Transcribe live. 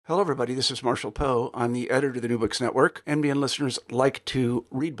Hello, everybody. This is Marshall Poe. I'm the editor of the New Books Network. NBN listeners like to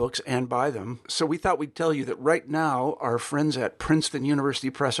read books and buy them. So we thought we'd tell you that right now, our friends at Princeton University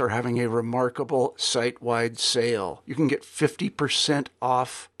Press are having a remarkable site-wide sale. You can get 50%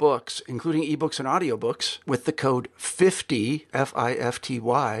 off books, including ebooks and audiobooks, with the code 50,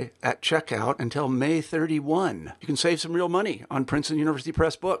 F-I-F-T-Y, at checkout until May 31. You can save some real money on Princeton University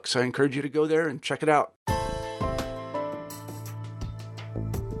Press books. I encourage you to go there and check it out.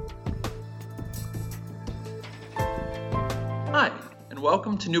 Hi, and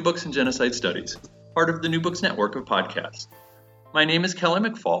welcome to New Books in Genocide Studies, part of the New Books Network of podcasts. My name is Kelly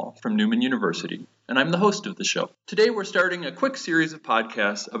McFall from Newman University, and I'm the host of the show. Today we're starting a quick series of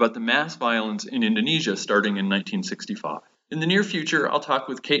podcasts about the mass violence in Indonesia starting in 1965. In the near future, I'll talk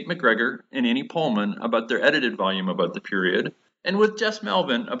with Kate McGregor and Annie Pullman about their edited volume about the period, and with Jess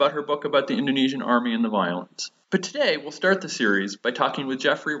Melvin about her book about the Indonesian army and the violence. But today, we'll start the series by talking with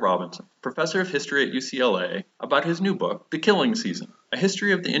Jeffrey Robinson, professor of history at UCLA, about his new book, The Killing Season, A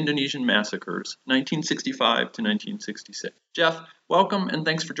History of the Indonesian Massacres, 1965 to 1966. Jeff, welcome and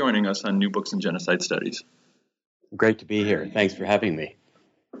thanks for joining us on New Books in Genocide Studies. Great to be here. Thanks for having me.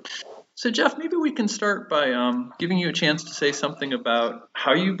 So Jeff, maybe we can start by giving you a chance to say something about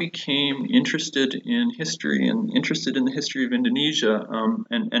how you became interested in history and interested in the history of Indonesia,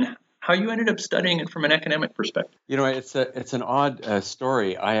 and how you ended up studying it from an academic perspective. You know, it's an odd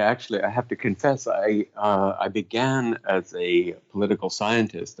story. I have to confess, I began as a political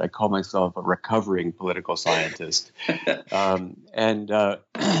scientist. I call myself a recovering political scientist.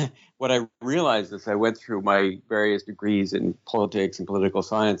 What I realized as I went through my various degrees in politics and political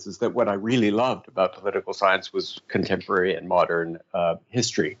science is that what I really loved about political science was contemporary and modern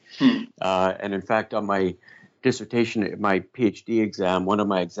history. And in fact, on my dissertation, my PhD exam, one of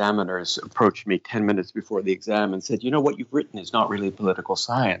my examiners approached me 10 minutes before the exam and said, "You know, what you've written is not really political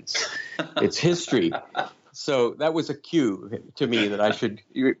science, it's history." So that was a cue to me that I should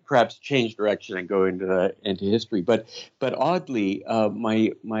perhaps change direction and go into history. But oddly,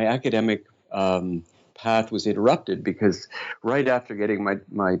 my academic path was interrupted because right after getting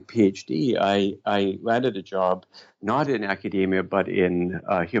my PhD, I landed a job not in academia but in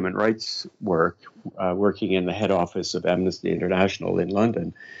human rights work, working in the head office of Amnesty International in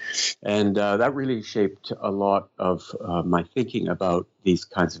London. And that really shaped a lot of my thinking about these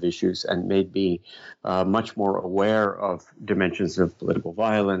kinds of issues and made me much more aware of dimensions of political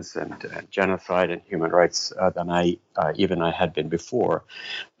violence and genocide and human rights than I had been before.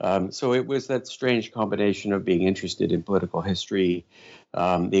 So it was that strange combination of being interested in political history,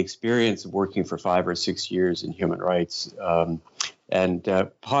 the experience of working for 5 or 6 years in human rights, and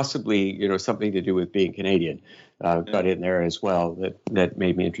possibly, you know, something to do with being Canadian. Got in there as well. That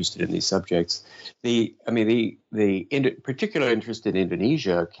made me interested in these subjects. The particular interest in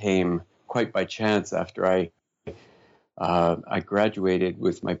Indonesia came quite by chance after I graduated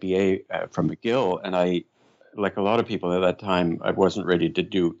with my BA from McGill, and I, like a lot of people at that time, I wasn't ready to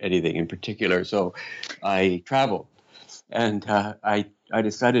do anything in particular, so I traveled, and I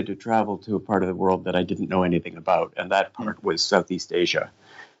decided to travel to a part of the world that I didn't know anything about, and that part was Southeast Asia.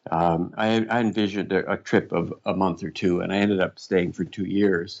 I envisioned a trip of a month or two, and I ended up staying for 2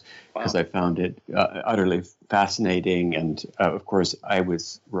 years because I found it utterly fascinating. And of course, I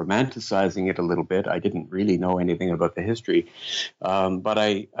was romanticizing it a little bit. I didn't really know anything about the history. But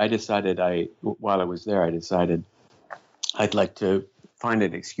I decided while I was there, I decided I'd like to find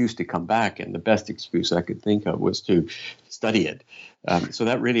an excuse to come back. And the best excuse I could think of was to study it. So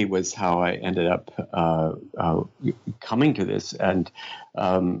that really was how I ended up coming to this. And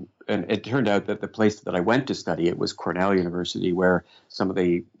it turned out that the place that I went to study it was Cornell University, where some of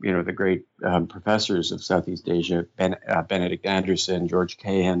the great professors of Southeast Asia, Benedict Anderson, George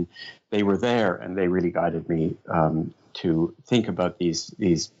Cahan, they were there, and they really guided me to think about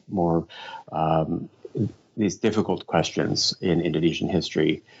these more these difficult questions in Indonesian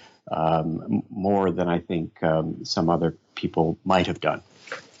history more than I think some other people might have done.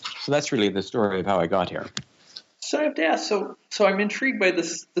 So that's really the story of how I got here. So I have to ask, so I'm intrigued by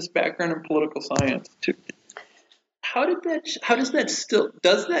this background in political science too.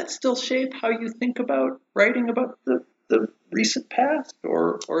 Does that still shape how you think about writing about the recent past,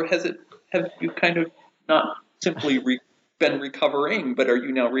 or have you kind of not simply been recovering, but are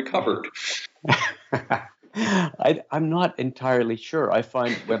you now recovered? I'm not entirely sure. I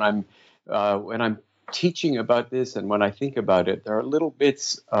find when I'm teaching about this and when I think about it, there are little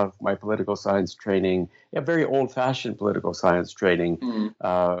bits of my political science training, very old-fashioned political science training,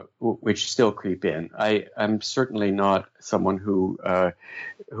 which still creep in. I'm certainly not someone who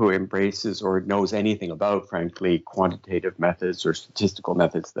who embraces or knows anything about, frankly, quantitative methods or statistical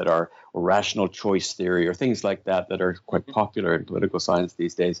methods that are, or rational choice theory or things like that that are quite popular in political science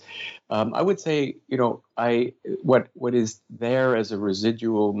these days. I would say, what is there as a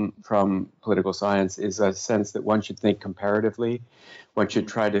residual from political science is a sense that one should think comparatively. One should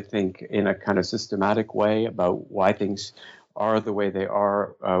try to think in a kind of systematic way about why things are the way they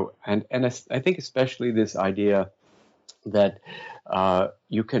are, and I think especially this idea that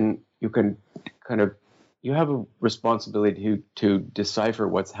you have a responsibility to decipher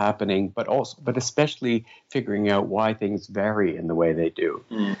what's happening, but especially figuring out why things vary in the way they do.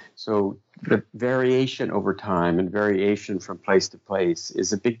 So the variation over time and variation from place to place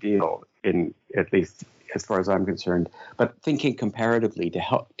is a big deal, in at least as far as I'm concerned. But thinking comparatively to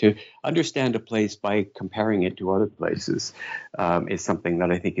help to understand a place by comparing it to other places is something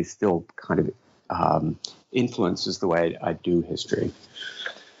that I think is still kind of influences the way I do history.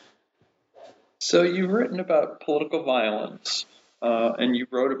 So you've written about political violence, and you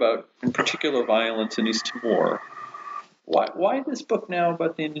wrote about, in particular, violence in East Timor. Why this book now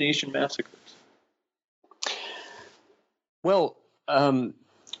about the Indonesian massacres? Well,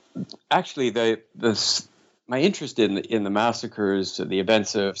 actually, my interest in the massacres, the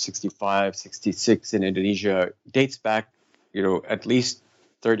events of 65, 66 in Indonesia dates back, at least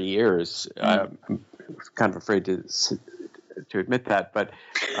 30 years. I'm kind of afraid to admit that, but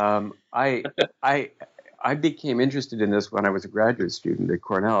I became interested in this when I was a graduate student at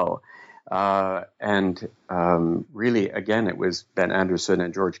Cornell, and really, again, it was Ben Anderson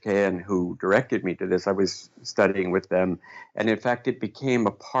and George Cahan who directed me to this. I was studying with them, and in fact, it became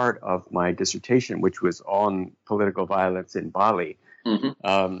a part of my dissertation, which was on political violence in Bali.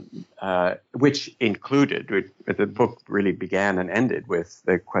 Which included, the book really began and ended with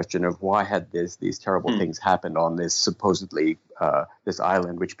the question of why had these terrible things happened on this supposedly this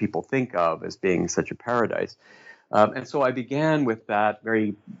island, which people think of as being such a paradise. And so I began with that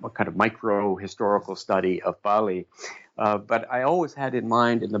very kind of micro historical study of Bali. But I always had in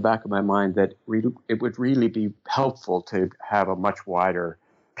mind, in the back of my mind, that it would really be helpful to have a much wider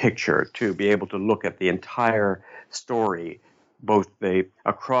picture, to be able to look at the entire story, both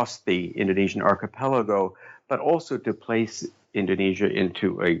across the Indonesian archipelago, but also to place Indonesia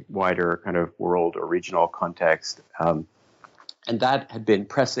into a wider kind of world or regional context. And that had been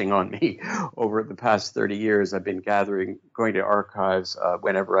pressing on me over the past 30 years. I've been going to archives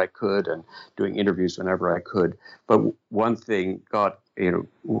whenever I could and doing interviews whenever I could. But one thing got,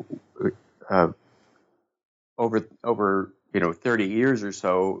 over 30 years or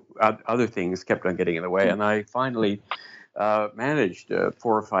so, other things kept on getting in the way. And I finally managed 4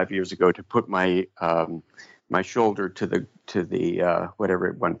 or 5 years ago to put my my shoulder to the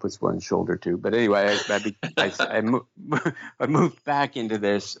whatever one puts one's shoulder to. But anyway, I moved back into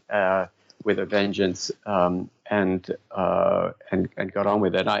this with a vengeance, and got on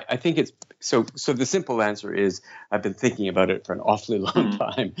with it. I think it's so. The simple answer is I've been thinking about it for an awfully long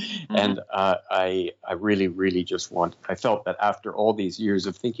time, and I really just I felt that after all these years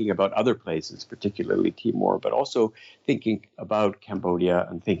of thinking about other places, particularly Timor, but also thinking about Cambodia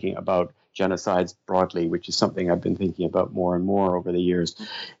and thinking about genocides broadly, which is something I've been thinking about more and more over the years,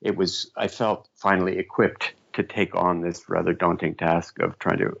 I felt finally equipped to take on this rather daunting task of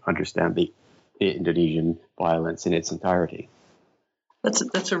trying to understand the Indonesian violence in its entirety.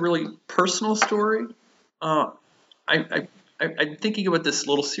 That's a really personal story. I'm thinking about this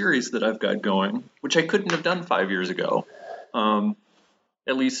little series that I've got going, which I couldn't have done 5 years ago,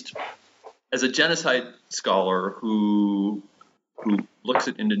 at least as a genocide scholar who looks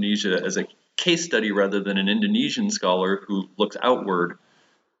at Indonesia as a case study rather than an Indonesian scholar who looks outward.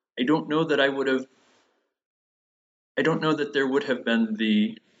 I don't know that there would have been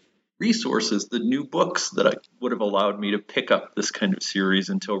the resources, the new books that would have allowed me to pick up this kind of series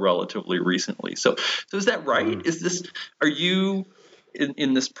until relatively recently. So is that right? Are you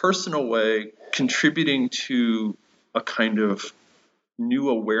in this personal way contributing to a kind of new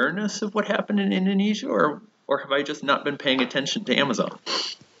awareness of what happened in Indonesia, or have I just not been paying attention to Amazon?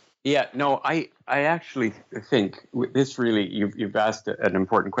 Yeah, no, I actually think this really, you've asked an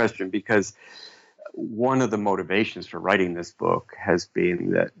important question, because one of the motivations for writing this book has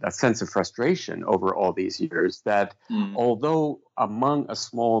been a sense of frustration over all these years that although among a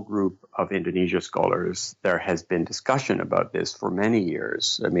small group of Indonesia scholars, there has been discussion about this for many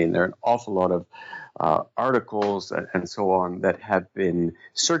years. I mean, there are an awful lot of articles and so on that have been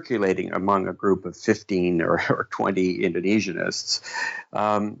circulating among a group of 15 or 20 Indonesianists.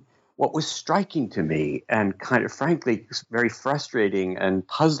 What was striking to me and kind of frankly very frustrating and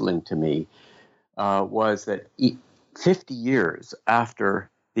puzzling to me was that 50 years after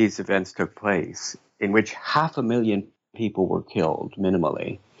these events took place, in which 500,000 people were killed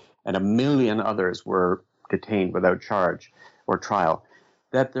minimally, and 1 million others were detained without charge or trial,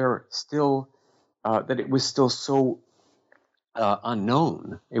 that it was still so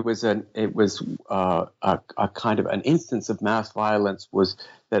unknown. It was a kind of an instance of mass violence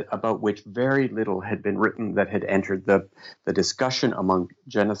about which very little had been written, that had entered the discussion among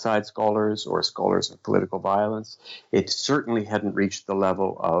genocide scholars or scholars of political violence. It certainly hadn't reached the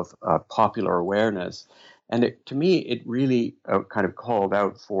level of popular awareness, and to me, it really kind of called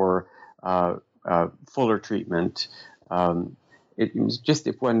out for fuller treatment. It was just,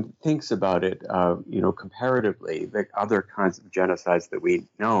 if one thinks about it, comparatively, the other kinds of genocides that we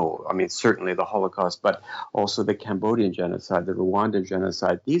know, I mean, certainly the Holocaust, but also the Cambodian genocide, the Rwandan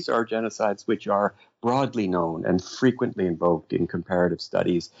genocide, these are genocides which are broadly known and frequently invoked in comparative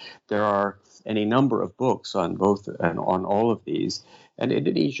studies. There are any number of books on both and on all of these. And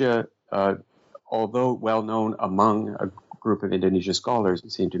Indonesia, although well known among a group of Indonesian scholars,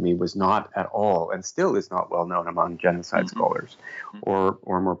 it seemed to me, was not at all, and still is not well known among genocide scholars, or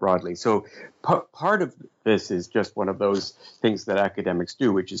more broadly. So part of this is just one of those things that academics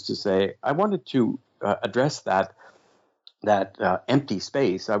do, which is to say, I wanted to address that empty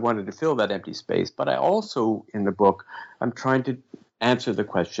space. I wanted to fill that empty space, but I also, in the book, I'm trying to answer the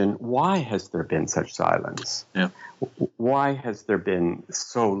question: why has there been such silence? Yeah. Why has there been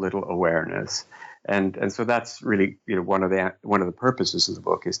so little awareness? And so that's really, one of the purposes of the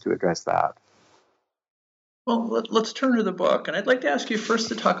book is to address that. Well, let's turn to the book, and I'd like to ask you first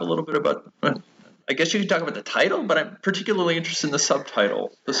to talk a little bit about. I guess you could talk about the title, but I'm particularly interested in the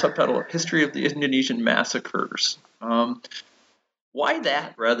subtitle. The subtitle: "History of the Indonesian Massacres." Why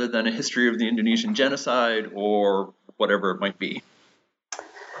that, rather than a history of the Indonesian genocide or whatever it might be?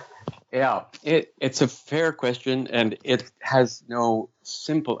 Yeah, it's a fair question, and it has no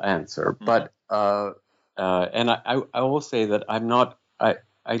simple answer. But and I will say that I'm not.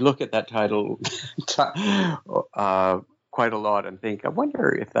 I look at that title quite a lot and think, I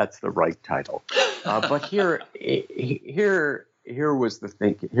wonder if that's the right title. But here was the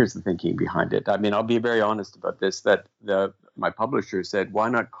thinking. Here's the thinking behind it. I mean, I'll be very honest about this. That my publisher said, why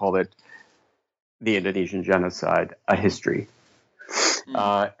not call it "The Indonesian Genocide: A History"?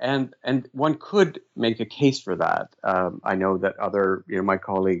 And one could make a case for that. I know that my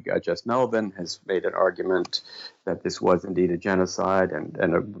colleague Jess Melvin has made an argument that this was indeed a genocide, and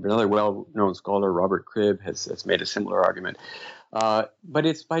another well-known scholar, Robert Cribb, has made a similar argument. But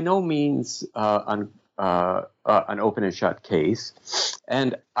it's by no means an open and shut case.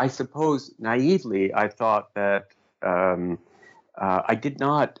 And I suppose naively, I thought that I did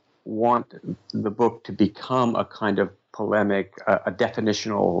not want the book to become a kind of polemic, a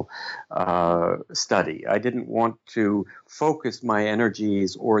definitional study. I didn't want to focus my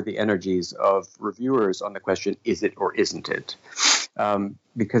energies or the energies of reviewers on the question, is it or isn't it?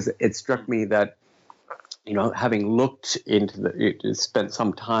 Because it struck me that, having looked spent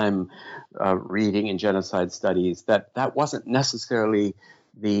some time reading in genocide studies, that wasn't necessarily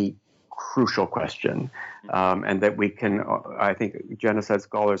the crucial question, and that I think genocide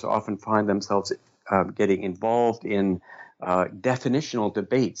scholars often find themselves getting involved in definitional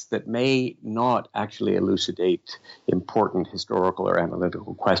debates that may not actually elucidate important historical or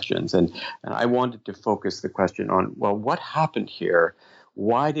analytical questions. And I wanted to focus the question on, well, what happened here?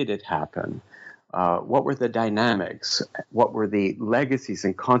 Why did it happen? What were the dynamics? What were the legacies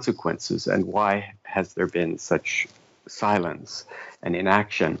and consequences? And why has there been such silence and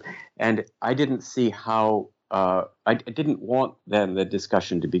inaction? And I didn't see how, I didn't want then the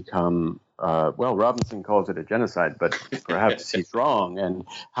discussion to become, well, Robinson calls it a genocide, but perhaps he's wrong. And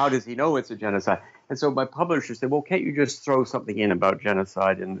how does he know it's a genocide? And so my publisher said, well, can't you just throw something in about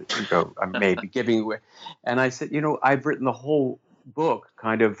genocide and go, I may be giving away. And I said, I've written the whole book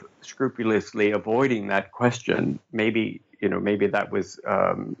kind of scrupulously avoiding that question. Maybe that was,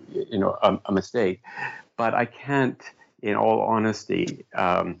 a mistake. But I can't, in all honesty,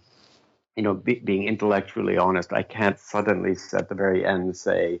 being intellectually honest, I can't suddenly at the very end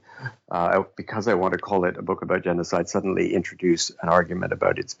say, because I want to call it a book about genocide, suddenly introduce an argument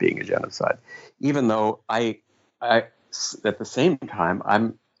about its being a genocide. Even though I at the same time,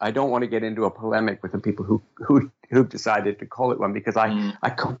 I don't want to get into a polemic with the people who decided to call it one, because I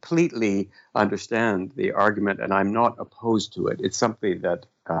completely understand the argument and I'm not opposed to it. It's something that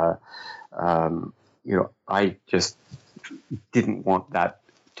I just didn't want that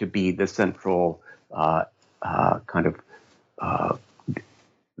to be the central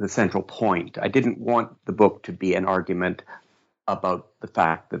the central point. I didn't want the book to be an argument about the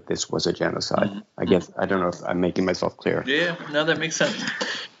fact that this was a genocide. Mm-hmm. I guess, I don't know if I'm making myself clear. Yeah, no, that makes sense.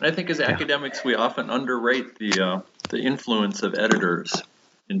 And I think as academics, we often underrate the influence of editors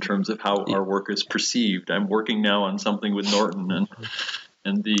in terms of how our work is perceived. I'm working now on something with Norton,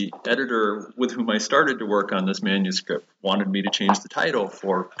 and the editor with whom I started to work on this manuscript wanted me to change the title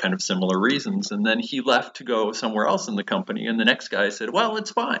for kind of similar reasons. And then he left to go somewhere else in the company. And the next guy said, well, it's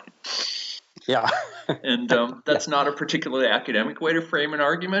fine. Yeah. And that's not a particularly academic way to frame an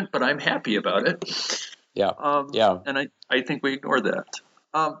argument, but I'm happy about it. Yeah. And I think we ignore that.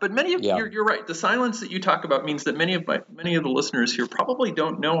 But you're right. The silence that you talk about means that many of the listeners here probably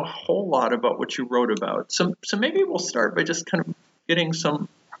don't know a whole lot about what you wrote about. So maybe we'll start by just kind of getting some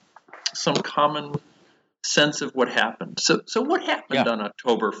common sense of what happened. So what happened on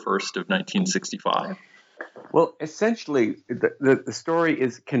October 1st of 1965? Well, essentially, the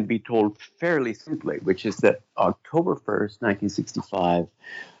story can be told fairly simply, which is that October 1st, 1965,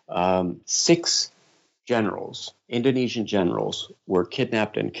 6 generals, Indonesian generals, were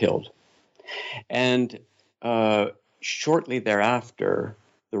kidnapped and killed. And shortly thereafter,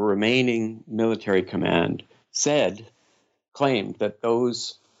 the remaining military command claimed that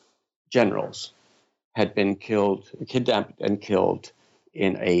those generals had been kidnapped and killed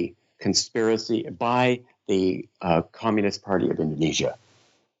in a conspiracy by the Communist Party of Indonesia,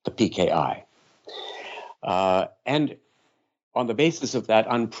 the PKI. And on the basis of that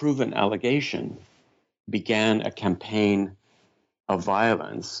unproven allegation, began a campaign of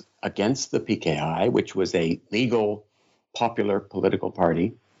violence against the PKI, which was a legal, popular political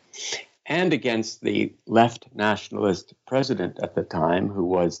party, and against the left nationalist president at the time, who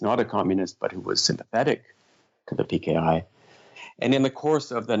was not a communist, but who was sympathetic to the PKI. And in the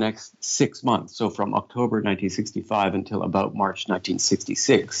course of the next 6 months, so from October 1965 until about March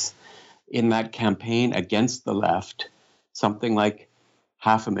 1966, in that campaign against the left, something like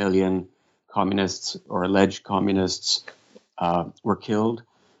 500,000 communists or alleged communists were killed.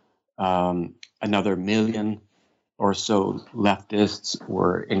 Another 1 million or so leftists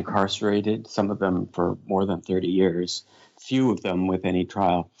were incarcerated, some of them for more than 30 years, few of them with any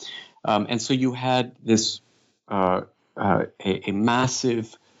trial. And so you had this a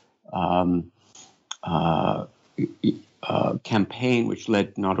massive campaign which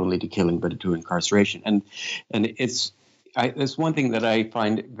led not only to killing but to incarceration. And there's one thing that I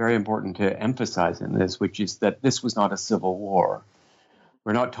find very important to emphasize in this, which is that this was not a civil war.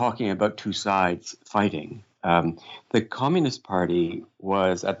 We're not talking about two sides fighting. The Communist Party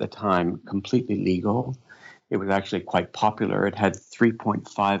was at the time completely legal. It was actually quite popular. It had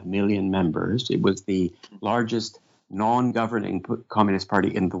 3.5 million members. It was the largest non-governing Communist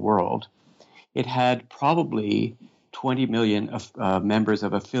Party in the world. It had probably 20 million members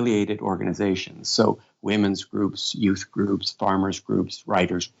of affiliated organizations, so women's groups, youth groups, farmers groups,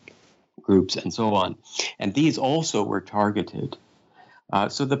 writers groups, and so on. And these also were targeted.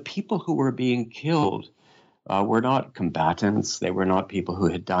 So the people who were being killed were not combatants. They were not people who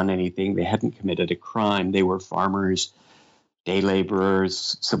had done anything. They hadn't committed a crime. They were farmers, day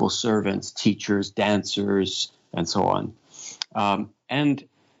laborers, civil servants, teachers, dancers, and so on. And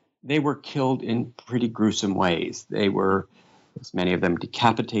they were killed in pretty gruesome ways. They were, as many of them,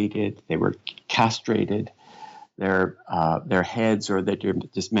 decapitated. They were castrated. Their heads or their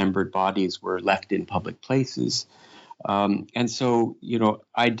dismembered bodies were left in public places. And so,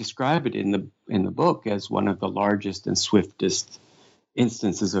 I describe it in the book as one of the largest and swiftest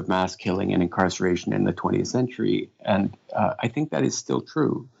instances of mass killing and incarceration in the 20th century. And I think that is still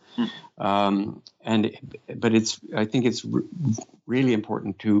true. But I think it's really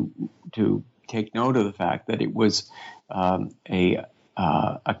important to take note of the fact that it was a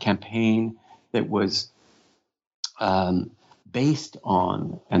campaign that was based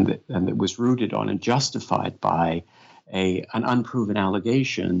on and that was rooted on and justified by an unproven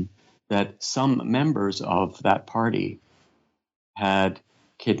allegation that some members of that party had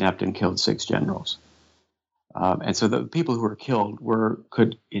kidnapped and killed 6 generals. And so the people who were killed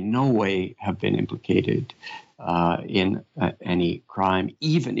could in no way have been implicated in any crime,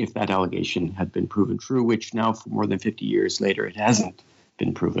 even if that allegation had been proven true, which now, for more than 50 years later, it hasn't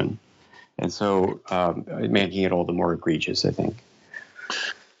been proven. And so making it all the more egregious, I think.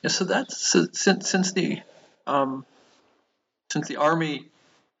 Yeah, so since the army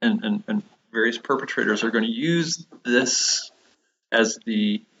and various perpetrators are going to use this as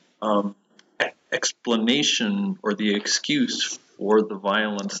the explanation or the excuse for the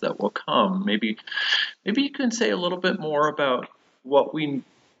violence that will come, maybe you can say a little bit more about what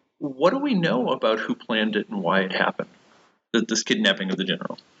do we know about who planned it and why it happened, this kidnapping of the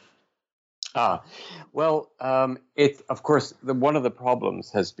general. It's of course one of the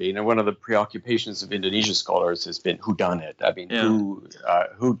problems has been, and one of the preoccupations of Indonesia scholars has been who done it. I mean, who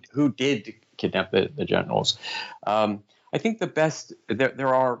did kidnap the generals? I think the best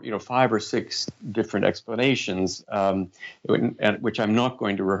there are 5 or 6 different explanations, which I'm not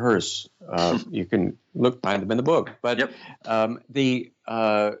going to rehearse. You can find them in the book, but the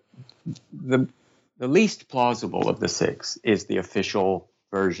least plausible of the 6 is the official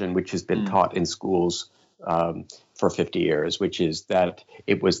version, which has been taught in schools for 50 years, which is that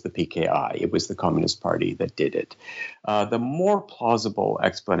it was the PKI, it was the Communist Party that did it. The more plausible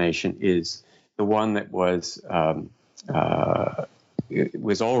explanation is the one that was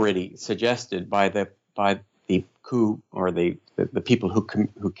already suggested by the coup, or the people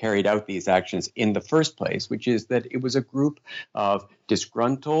who carried out these actions in the first place, which is that it was a group of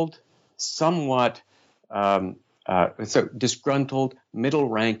disgruntled, somewhat disgruntled,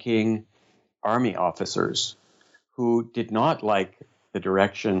 middle-ranking army officers who did not like the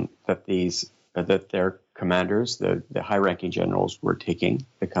direction that their commanders, the high-ranking generals, were taking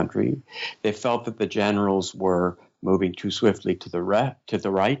the country. They felt that the generals were moving too swiftly to the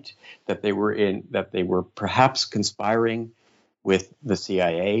right, that they were perhaps conspiring with the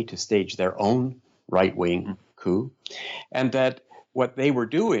CIA to stage their own right-wing coup, and that what they were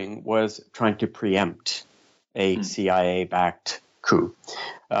doing was trying to preempt a CIA-backed coup.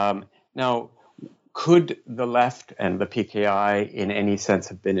 Now, could the left and the PKI in any sense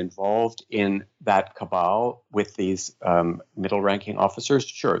have been involved in that cabal with these middle-ranking officers?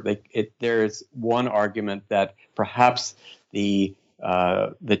 Sure. There's one argument that perhaps the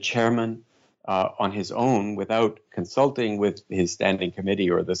chairman on his own, without consulting with his standing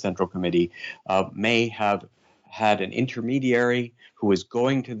committee or the central committee, may have had an intermediary who was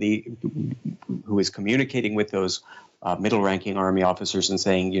communicating with those middle-ranking army officers and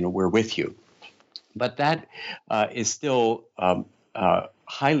saying, we're with you. But that is still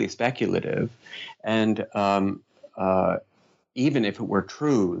highly speculative, and even if it were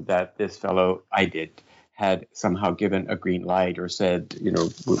true that this fellow Aidit had somehow given a green light or said,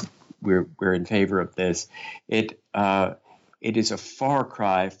 we're in favor of this, it is a far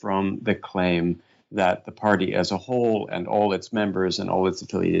cry from the claim that the party as a whole and all its members and all its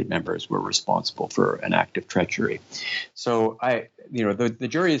affiliated members were responsible for an act of treachery. So the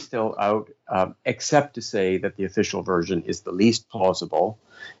jury is still out, except to say that the official version is the least plausible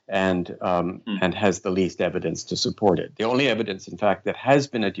and has the least evidence to support it. The only evidence, in fact, that has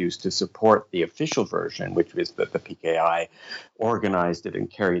been adduced to support the official version, which was that the PKI organized it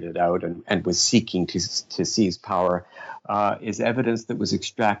and carried it out and was seeking to seize power, is evidence that was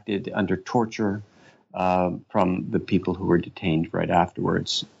extracted under torture from the people who were detained right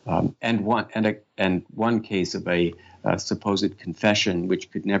afterwards, and one case of a supposed confession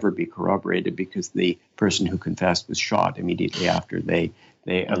which could never be corroborated because the person who confessed was shot immediately after they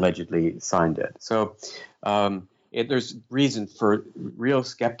allegedly signed it. So there's reason for real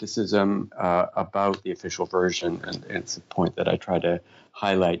skepticism about the official version, and it's a point that I try to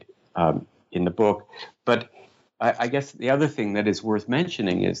highlight in the book. But I guess the other thing that is worth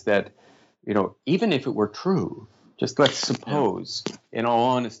mentioning is that, even if it were true, just let's suppose, in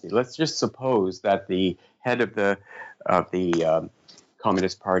all honesty, let's just suppose that the head of the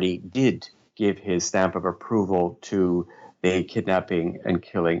Communist Party did give his stamp of approval to the kidnapping and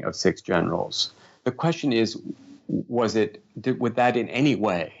killing of 6 generals. The question is, would that in any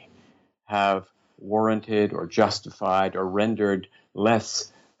way have warranted or justified or rendered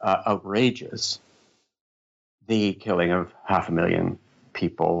less outrageous the killing of 500,000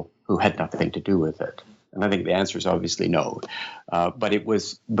 people who had nothing to do with it? And I think the answer is obviously no. But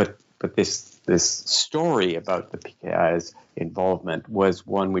this story about the PKI's involvement was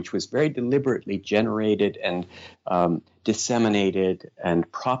one which was very deliberately generated and disseminated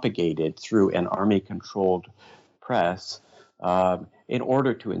and propagated through an army-controlled press in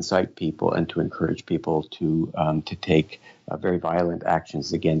order to incite people and to encourage people to take very violent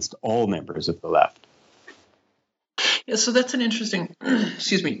actions against all members of the left. Yeah, so that's an interesting.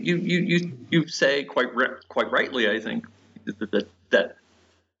 Excuse me. You say quite rightly, I think, that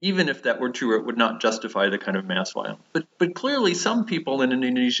even if that were true, it would not justify the kind of mass violence. But clearly, some people in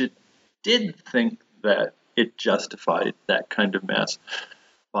Indonesia did think that it justified that kind of mass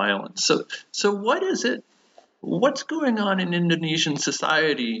violence. So what is it? What's going on in Indonesian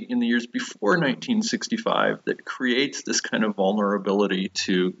society in the years before 1965 that creates this kind of vulnerability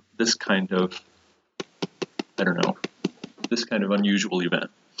to this kind of, this kind of unusual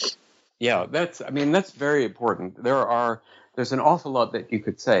event? Yeah, that's very important. There's an awful lot that you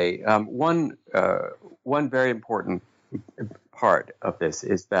could say. One very important part of this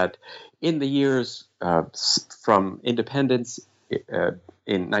is that in the years from independence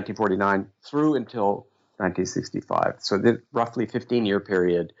in 1949 through until 1965, so the roughly 15-year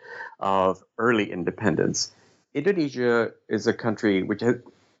period of early independence, Indonesia is a country which has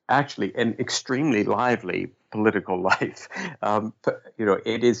actually an extremely lively political life.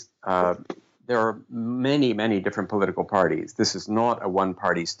 It is. There are many, many different political parties. This is not a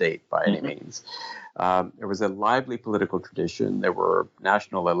one-party state by any means. There was a lively political tradition. There were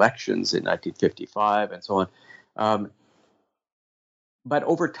national elections in 1955 and so on. But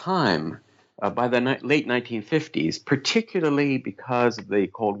over time, by the late 1950s, particularly because of the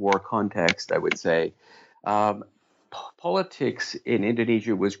Cold War context, I would say, politics in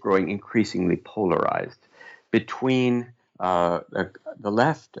Indonesia was growing increasingly polarized between the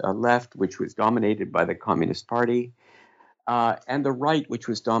left, which was dominated by the Communist Party, and the right, which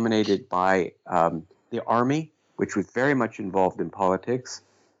was dominated by the army, which was very much involved in politics,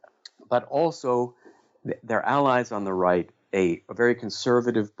 but also their allies on the right, a very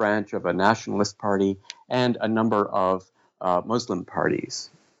conservative branch of a nationalist party, and a number of Muslim parties,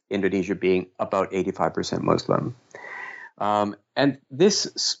 Indonesia being about 85% Muslim. And this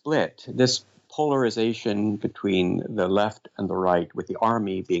split, this polarization between the left and the right, with the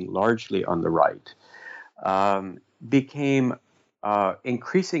army being largely on the right, became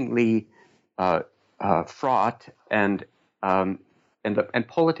increasingly fraught, and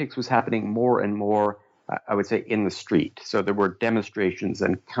politics was happening more and more, I would say, in the street. So there were demonstrations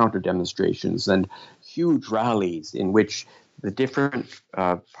and counter-demonstrations and huge rallies in which the different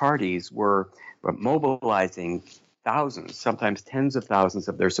parties were mobilizing thousands, sometimes tens of thousands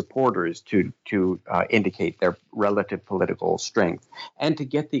of their supporters to indicate their relative political strength and to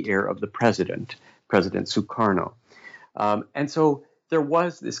get the ear of the President Sukarno. And so there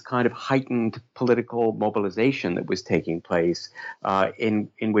was this kind of heightened political mobilization that was taking place in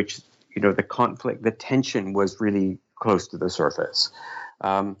which the conflict, the tension was really close to the surface.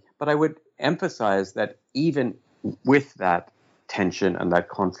 But I would emphasize that even with that tension and that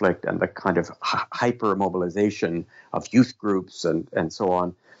conflict and the kind of hyper mobilization of youth groups and so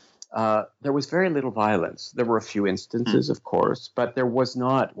on, there was very little violence. There were a few instances, of course, but there was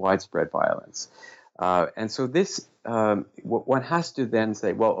not widespread violence. And so this, one has to then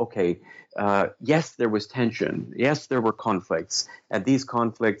say, well, okay, yes, there was tension. Yes, there were conflicts. And these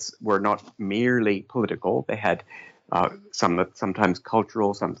conflicts were not merely political. They had sometimes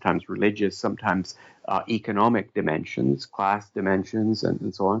cultural, sometimes religious, sometimes economic dimensions, class dimensions,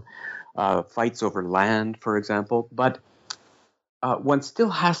 and so on. Fights over land, for example. But one still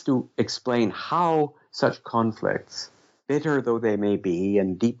has to explain how such conflicts, bitter though they may be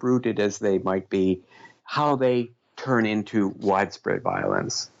and deep-rooted as they might be, how they turn into widespread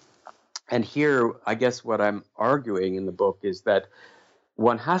violence. And here, I guess what I'm arguing in the book is that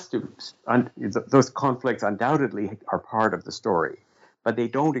one has to, those conflicts undoubtedly are part of the story, but they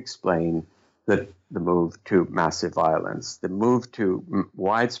don't explain the move to massive violence. The move to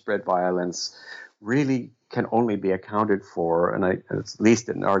widespread violence really can only be accounted for, and it's at least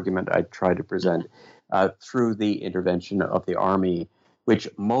an argument I try to present, through the intervention of the army, which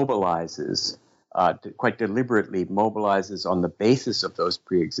mobilizes, quite deliberately mobilizes on the basis of those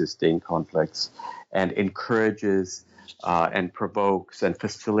pre-existing conflicts and encourages and provokes and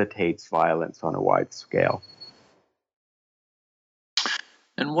facilitates violence on a wide scale.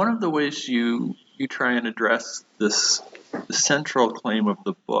 And one of the ways you try and address this, the central claim of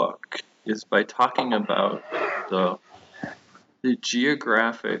the book, is by talking about the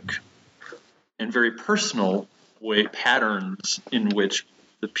geographic and very personal patterns in which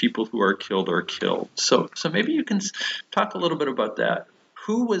the people who are killed are killed. So maybe you can talk a little bit about that.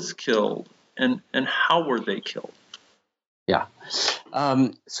 Who was killed and how were they killed? Yeah.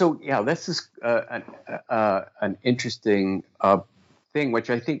 This is an interesting thing, which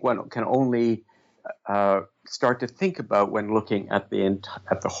I think one can only start to think about when looking at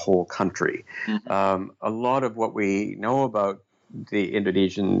the whole country. Mm-hmm. A lot of what we know about the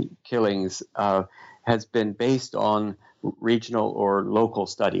Indonesian killings has been based on regional or local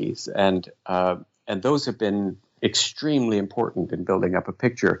studies, and those have been extremely important in building up a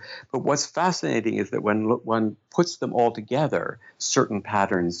picture. But what's fascinating is that when one puts them all together, certain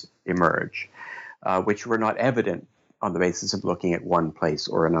patterns emerge, which were not evident on the basis of looking at one place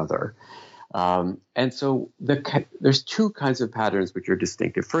or another. And so there's two kinds of patterns which are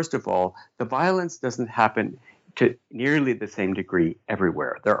distinctive. First of all, the violence doesn't happen to nearly the same degree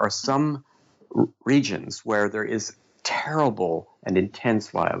everywhere. There are some regions where there is terrible and intense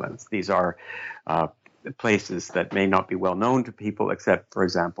violence. These are places that may not be well known to people, except, for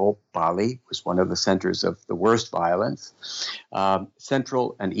example, Bali was one of the centers of the worst violence.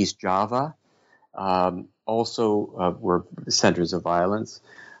 Central and East Java also were centers of violence.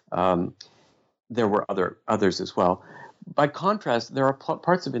 There were others as well. By contrast, there are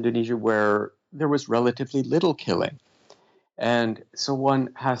parts of Indonesia where there was relatively little killing. And so one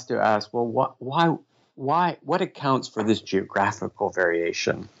has to ask, well, what accounts for this geographical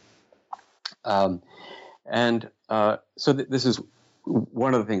variation? This is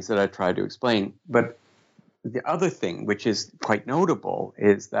one of the things that I try to explain. But the other thing, which is quite notable,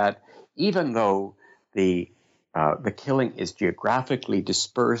 is that even though the killing is geographically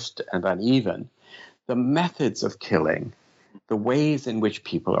dispersed and uneven, the methods of killing, the ways in which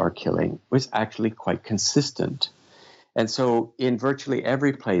people are killing, was actually quite consistent. And so in virtually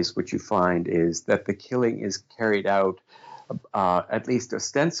every place, what you find is that the killing is carried out, at least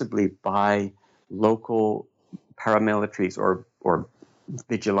ostensibly, by local paramilitaries or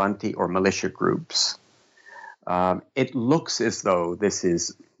vigilante or militia groups. It looks as though this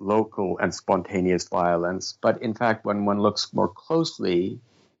is local and spontaneous violence, but in fact, when one looks more closely,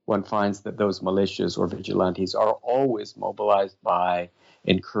 one finds that those militias or vigilantes are always mobilized by,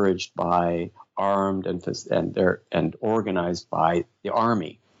 encouraged by, armed and organized by the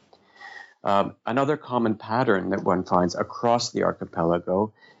army. Another common pattern that one finds across the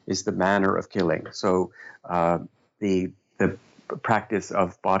archipelago is the manner of killing. So the practice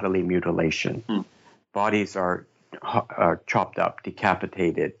of bodily mutilation. Bodies are chopped up,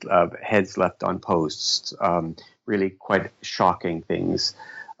 decapitated, heads left on posts, really quite shocking things.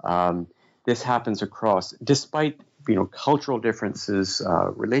 This happens across, despite cultural differences,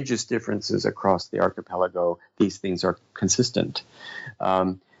 religious differences across the archipelago, these things are consistent.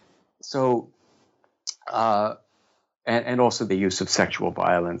 And also the use of sexual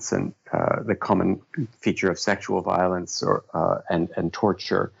violence and the common feature of sexual violence and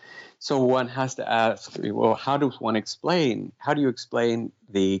torture. So one has to ask, well, how do you explain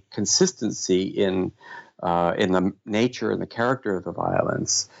the consistency in the nature and the character of the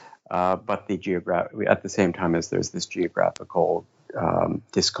violence, but at the same time as there's this geographical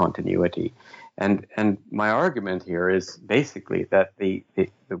discontinuity? And my argument here is basically that the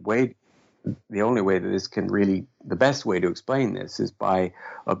only way that this can really, the best way to explain this is by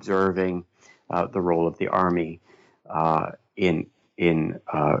observing the role of the army in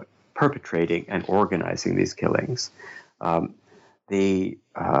perpetrating and organizing these killings.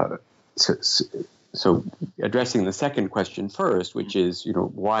 So addressing the second question first, which is,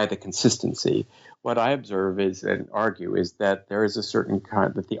 why the consistency? What I observe is and argue is that there is a certain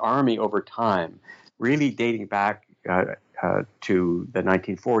kind that the army over time, really dating back to the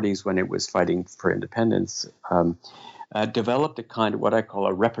 1940s when it was fighting for independence, developed a kind of what I call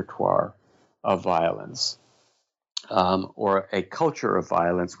a repertoire of violence, or a culture of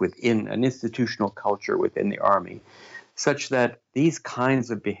violence within an institutional culture within the army, such that these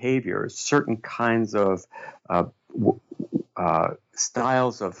kinds of behaviors, certain kinds of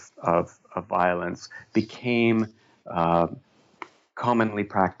styles of violence became commonly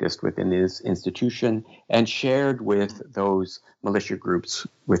practiced within this institution and shared with those militia groups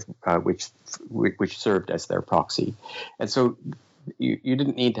which served as their proxy. And so you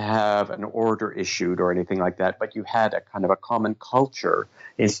didn't need to have an order issued or anything like that, but you had a kind of a common culture,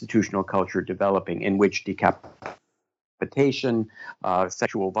 institutional culture developing in which decapitation,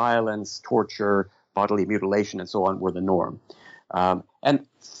 sexual violence, torture, bodily mutilation, and so on were the norm. And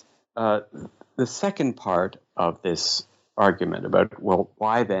the second part of this argument about, well,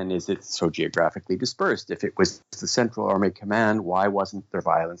 why then is it so geographically dispersed? If it was the Central Army Command, why wasn't there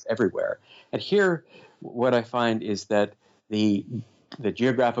violence everywhere? And here, what I find is that the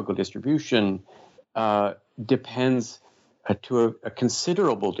geographical distribution depends to a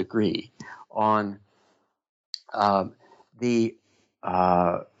considerable degree on the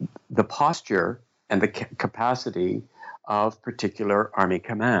posture and the capacity of particular army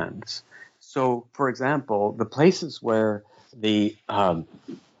commands. So, for example, the places where the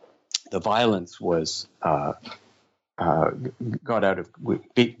violence was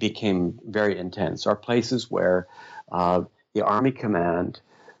became very intense are places where the army command,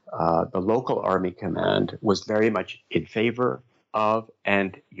 the local army command, was very much in favor of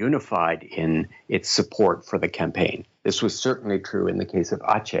and unified in its support for the campaign. This was certainly true in the case of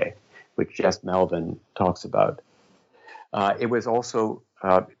Aceh, which Jess Melvin talks about. It was also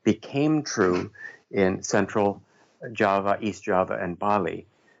became true in Central Java, East Java, and Bali.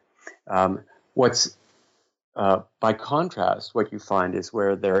 By contrast, what you find is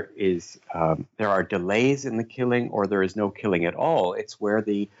where there are delays in the killing or there is no killing at all. It's where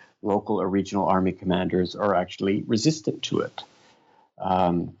the local or regional army commanders are actually resistant to it.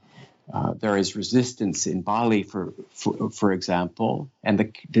 There is resistance in Bali, for example, and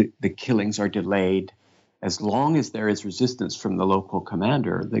the killings are delayed. As long as there is resistance from the local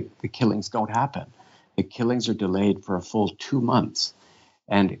commander, the killings don't happen. The killings are delayed for a full 2 months.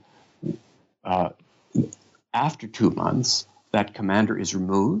 And after 2 months, that commander is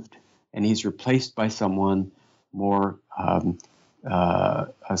removed and he's replaced by someone more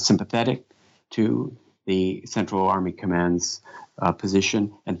sympathetic to the Central Army Command's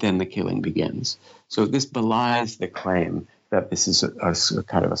position, and then the killing begins. So this belies the claim that this is a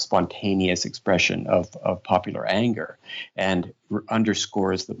kind of a spontaneous expression of popular anger, and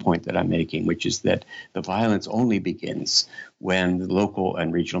underscores the point that I'm making, which is that the violence only begins when the local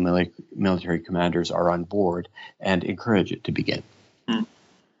and regional military commanders are on board and encourage it to begin.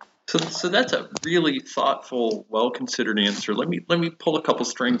 So that's a really thoughtful, well-considered answer. Let me pull a couple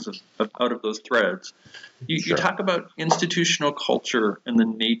strings out of those threads. You talk about institutional culture and the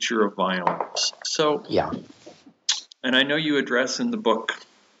nature of violence. So yeah. And I know you address in the book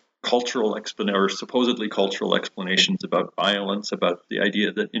supposedly cultural explanations about violence, about the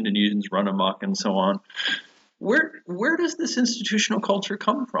idea that Indonesians run amok and so on. Where does this institutional culture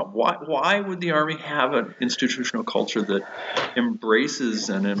come from? Why would the Army have an institutional culture that embraces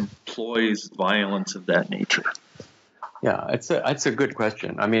and employs violence of that nature? Yeah, it's a good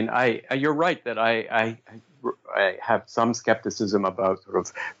question. I mean, you're right that I have some skepticism about sort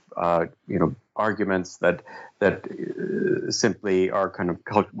of arguments that simply are kind of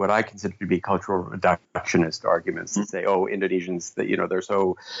what I consider to be cultural reductionist arguments that say, oh, Indonesians, they're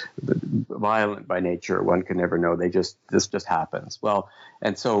so violent by nature, one can never know. This just happens. Well,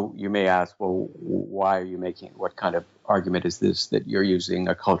 and so you may ask, well, why are you what kind of argument is this that you're using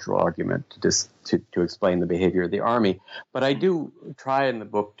a cultural argument to explain the behavior of the Army? But I do try in the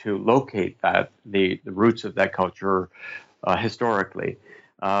book to locate the roots of that culture historically.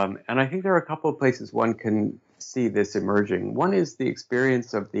 And I think there are a couple of places one can see this emerging. One is the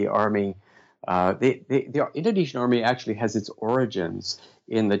experience of the Army. The Indonesian Army actually has its origins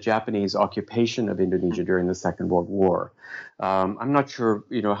in the Japanese occupation of Indonesia during the Second World War. I'm not sure,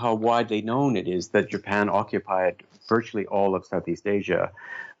 how widely known it is that Japan occupied virtually all of Southeast Asia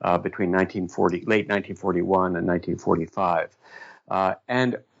between late 1941 and 1945,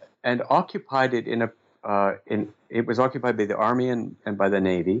 and occupied it it was occupied by the Army and by the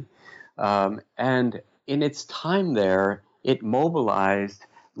Navy. And in its time there, it mobilized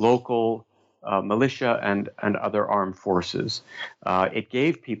local militia and other armed forces. It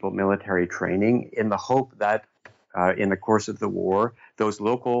gave people military training in the hope that in the course of the war, those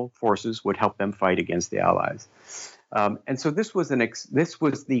local forces would help them fight against the Allies. And so this was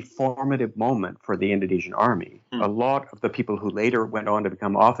the formative moment for the Indonesian Army. A lot of the people who later went on to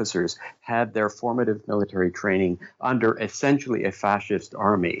become officers had their formative military training under essentially a fascist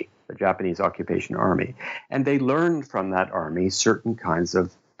army, the Japanese occupation army. And they learned from that army certain kinds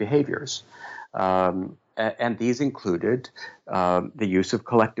of behaviors. And these included the use of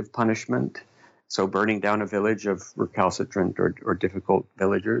collective punishment, so burning down a village of recalcitrant or difficult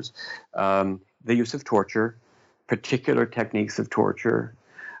villagers, the use of torture, particular techniques of torture,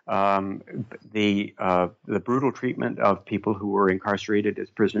 the brutal treatment of people who were incarcerated as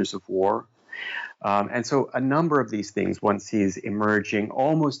prisoners of war. And so a number of these things one sees emerging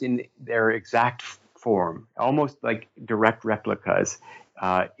almost in their exact form, almost like direct replicas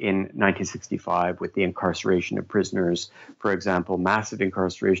in 1965 with the incarceration of prisoners, for example, massive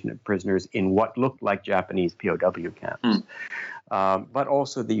incarceration of prisoners in what looked like Japanese POW camps, but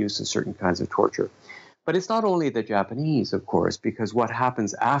also the use of certain kinds of torture. But it's not only the Japanese, of course, because what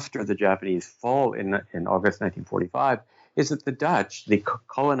happens after the Japanese fall in August 1945 is that the Dutch, the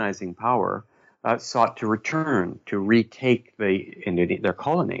colonizing power, sought to retake their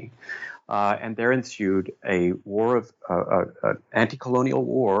colony. And there ensued a war of anti-colonial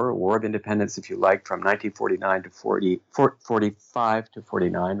war, a war of independence, if you like, from 1949 to 45 to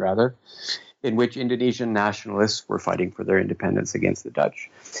 49, rather, in which Indonesian nationalists were fighting for their independence against the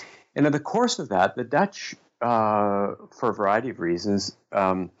Dutch. And in the course of that, the Dutch, for a variety of reasons,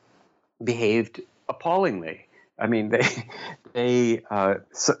 behaved appallingly. I mean,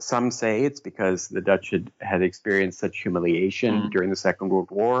 some say it's because the Dutch had experienced such humiliation during the Second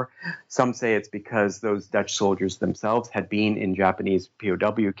World War. Some say it's because those Dutch soldiers themselves had been in Japanese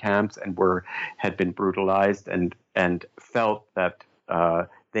POW camps and had been brutalized and felt that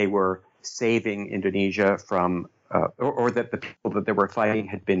they were saving Indonesia from or that the people that they were fighting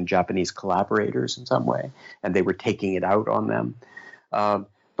had been Japanese collaborators in some way, and they were taking it out on them.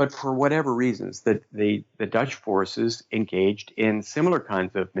 But but for whatever reasons, the Dutch forces engaged in similar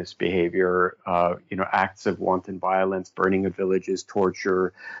kinds of misbehavior, acts of wanton violence, burning of villages,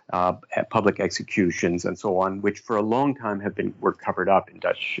 torture, public executions, and so on, which for a long time were covered up in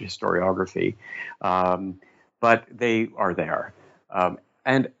Dutch historiography, but they are there.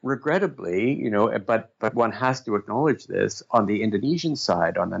 And regrettably, but one has to acknowledge this, on the Indonesian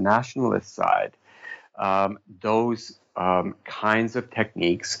side, on the nationalist side, those kinds of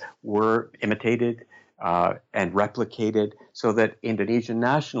techniques were imitated and replicated, so that Indonesian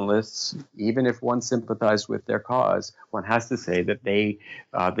nationalists, even if one sympathized with their cause, one has to say that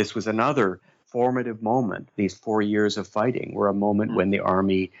this was another formative moment. These 4 years of fighting were a moment when the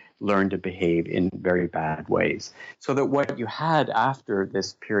army learned to behave in very bad ways. So that what you had after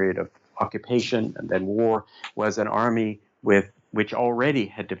this period of occupation and then war was an army which already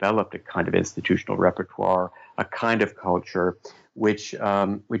had developed a kind of institutional repertoire, a kind of culture, which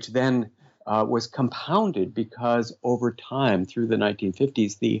then was compounded because over time, through the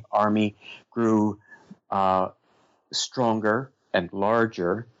 1950s, the army grew stronger and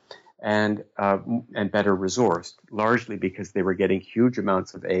larger and better resourced, largely because they were getting huge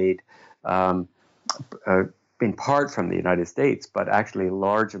amounts of aid, in part from the United States, but actually a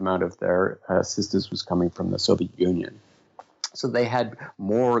large amount of their assistance was coming from the Soviet Union. So they had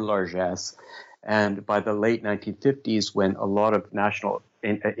more largesse, and by the late 1950s, when a lot of national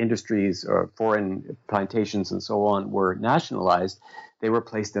industries or foreign plantations and so on were nationalized, they were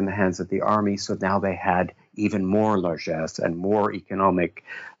placed in the hands of the army. So now they had even more largesse and more economic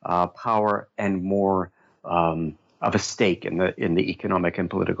power and more of a stake in the economic and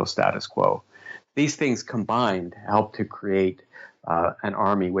political status quo. These things combined helped to create an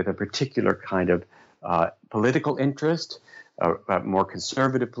army with a particular kind of political interest, a more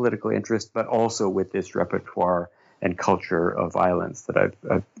conservative political interest, but also with this repertoire and culture of violence that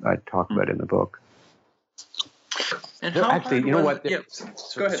I talk about in the book. And actually, you know what?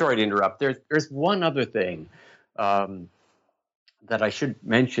 Sorry to interrupt. There's one other thing that I should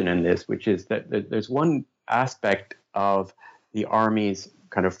mention in this, which is that there's one aspect of the army's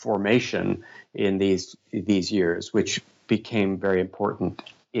kind of formation in these years, which became very important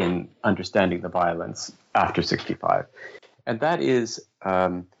in understanding the violence after 1965, and that is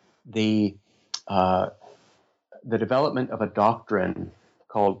the development of a doctrine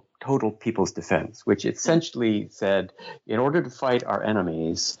called total people's defense, which essentially said, in order to fight our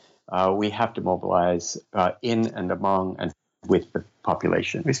enemies, we have to mobilize in and among and with the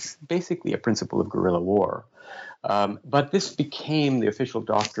population. It's basically a principle of guerrilla war. But this became the official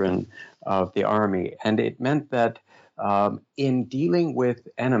doctrine of the army, and it meant that in dealing with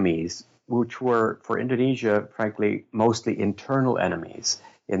enemies, which were, for Indonesia, frankly, mostly internal enemies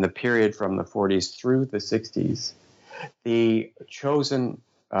in the period from the 40s through the 60s, the chosen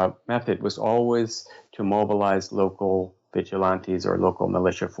method was always to mobilize local vigilantes or local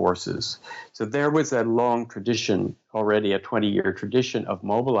militia forces. So there was a long tradition, already a 20-year tradition, of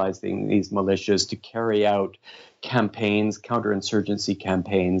mobilizing these militias to carry out campaigns, counterinsurgency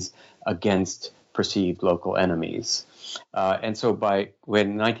campaigns against perceived local enemies. And so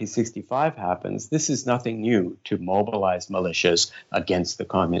when 1965 happens, this is nothing new to mobilize militias against the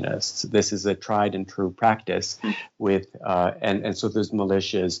communists. This is a tried and true practice and so those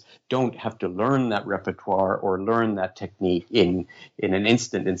militias don't have to learn that repertoire or learn that technique in an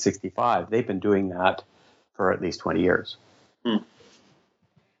instant in 1965. They've been doing that for at least 20 years.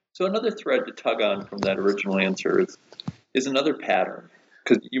 So another thread to tug on from that original answer is another pattern,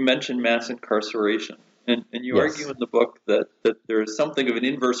 because you mentioned mass incarceration. And you argue in the book that there is something of an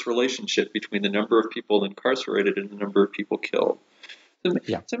inverse relationship between the number of people incarcerated and the number of people killed.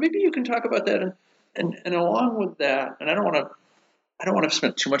 So maybe you can talk about that, and along with that, and I don't want to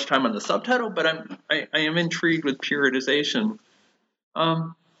spend too much time on the subtitle, but I am intrigued with periodization.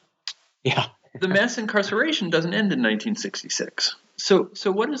 The mass incarceration doesn't end in 1966. So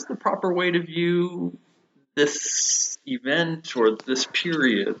what is the proper way to view this event or this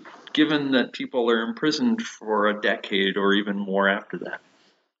period, given that people are imprisoned for a decade or even more after that?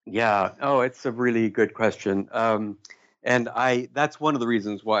 Yeah. Oh, it's a really good question. And that's one of the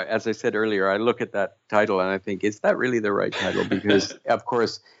reasons why, as I said earlier, I look at that title and I think, is that really the right title? Because, of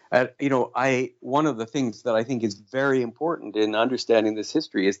course, one of the things that I think is very important in understanding this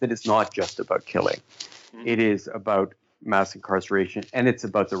history is that it's not just about killing. It is about mass incarceration, and it's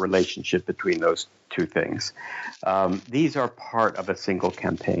about the relationship between those two things. These are part of a single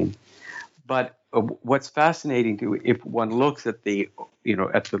campaign. But what's fascinating too, if one looks at the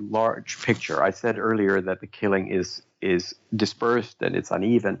large picture, I said earlier that the killing is is dispersed and it's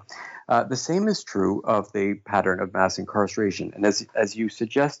uneven. The same is true of the pattern of mass incarceration. And as you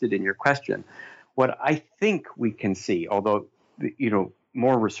suggested in your question, what I think we can see, although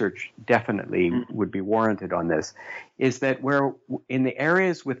more research definitely would be warranted on this, is that where in the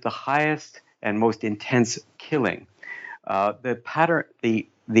areas with the highest and most intense killing, the pattern,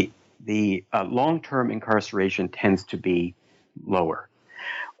 the long-term incarceration tends to be lower.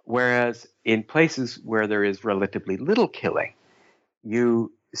 Whereas in places where there is relatively little killing,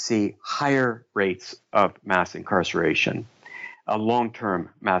 you see higher rates of mass incarceration, long-term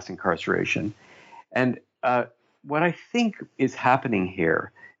mass incarceration. And what I think is happening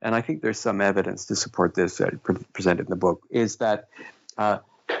here, and I think there's some evidence to support this presented in the book, is that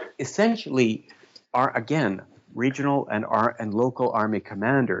essentially, regional and local army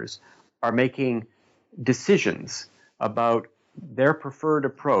commanders are making decisions about their preferred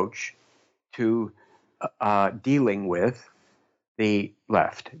approach to dealing with the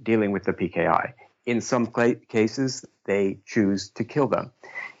left, dealing with the PKI. In some cases, they choose to kill them.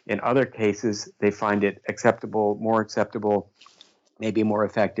 In other cases, they find it more acceptable, maybe more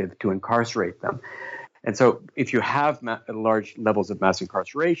effective to incarcerate them. And so if you have large levels of mass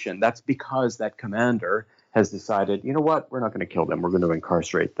incarceration, that's because that commander has decided, you know what, we're not going to kill them, we're going to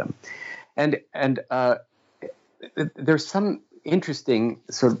incarcerate them. And there's some interesting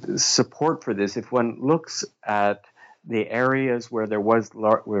sort of support for this if one looks at the areas where there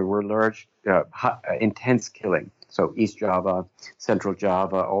were large, intense killing. So East Java, Central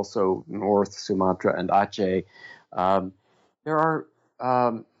Java, also North Sumatra and Aceh. There are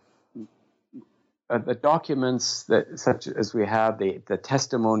the documents that, such as we have, the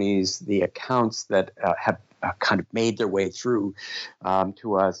testimonies, the accounts that have kind of made their way through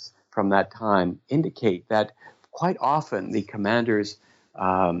to us from that time indicate that quite often the commanders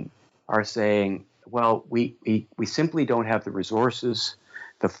are saying, well, we simply don't have the resources,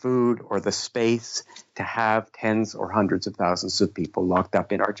 the food, or the space to have tens or hundreds of thousands of people locked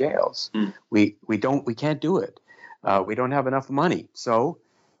up in our jails. We can't do it. We don't have enough money. So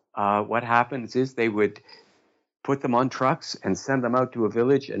what happens is they would put them on trucks and send them out to a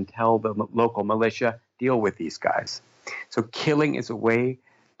village and tell the local militia, deal with these guys. So killing is a way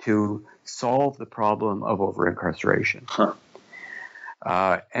to solve the problem of over-incarceration.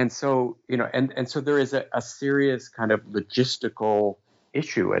 And so, and so there is a serious kind of logistical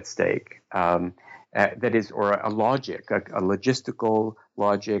issue at stake that is, or a logic, a logistical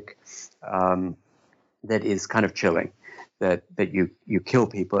logic that is kind of chilling. That you kill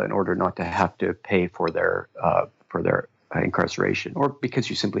people in order not to have to pay for their incarceration, or because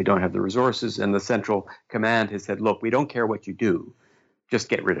you simply don't have the resources, and the central command has said, look, we don't care what you do, just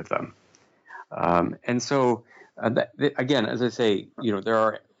get rid of them. And so, again, as I say, there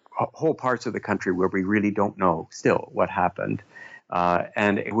are whole parts of the country where we really don't know still what happened,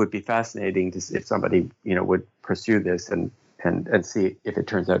 and it would be fascinating to see if somebody would pursue this and see if it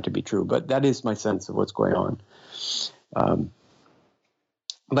turns out to be true. But that is my sense of what's going on. And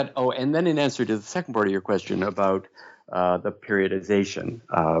then in answer to the second part of your question about the periodization,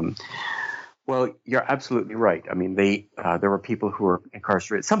 well, you're absolutely right. I mean, there were people who were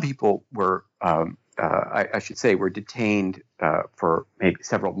incarcerated. Some people were, I should say, were detained for maybe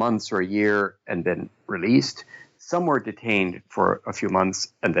several months or a year and then released. Some were detained for a few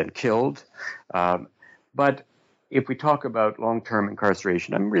months and then killed. But if we talk about long-term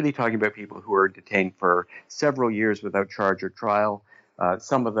incarceration, I'm really talking about people who are detained for several years without charge or trial.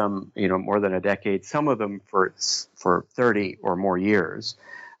 Some of them, more than a decade. Some of them for 30 or more years.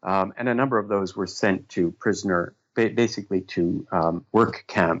 And a number of those were sent to basically to work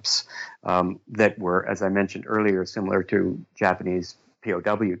camps that were, as I mentioned earlier, similar to Japanese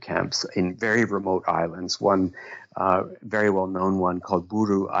POW camps in very remote islands. One very well-known one called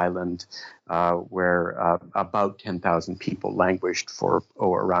Buru Island, where about 10,000 people languished for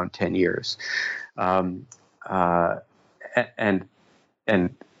around 10 years.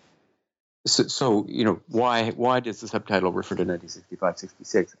 So why does the subtitle refer to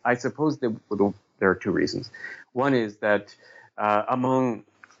 1965-66? I suppose there are two reasons. One is that among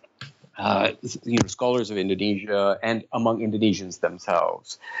scholars of Indonesia and among Indonesians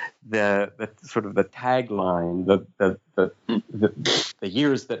themselves, the sort of the tagline, the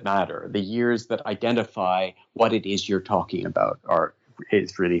years that matter, the years that identify what it is you're talking about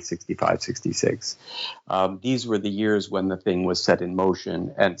is really 65, 66. These were the years when the thing was set in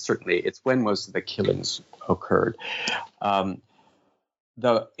motion, and certainly it's when most of the killings occurred.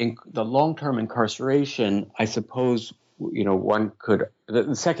 The long-term incarceration, I suppose, one could.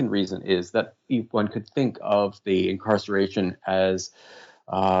 The second reason is that one could think of the incarceration as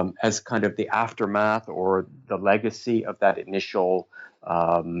as kind of the aftermath or the legacy of that initial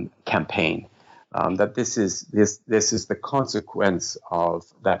campaign. That this is the consequence of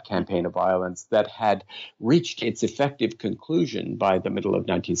that campaign of violence that had reached its effective conclusion by the middle of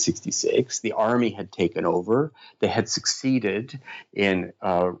 1966. The army had taken over. They had succeeded in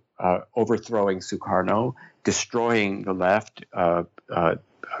overthrowing Sukarno, destroying the left,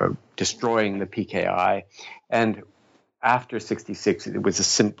 destroying the PKI, and after 66, it was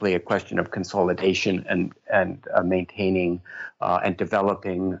simply a question of consolidation and maintaining and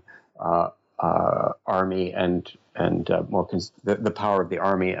developing army and more the power of the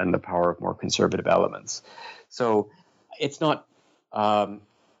army and the power of more conservative elements. So it's not,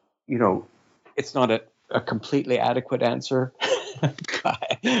 it's not a completely adequate answer.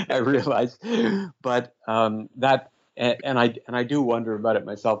 I realize, but that and I do wonder about it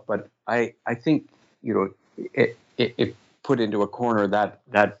myself. But I think it put into a corner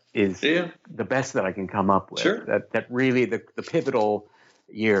that is the best that I can come up with. Sure. That really the pivotal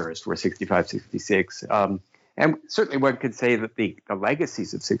years were 65, 66. And certainly one could say that the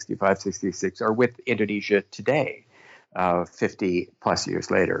legacies of 65, 66 are with Indonesia today, 50 plus years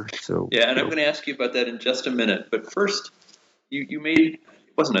later. So yeah, and I'm going to ask you about that in just a minute. But first, you made,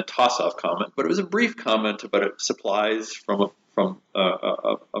 it wasn't a toss-off comment, but it was a brief comment about supplies from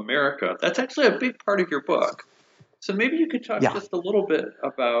America. That's actually a big part of your book. So maybe you could talk just a little bit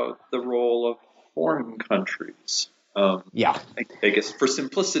about the role of foreign countries. I guess for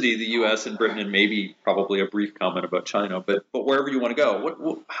simplicity, the U.S. and Britain, and maybe probably a brief comment about China, but wherever you want to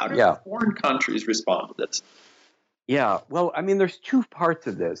go, how do foreign countries respond to this? Yeah, well, I mean, there's two parts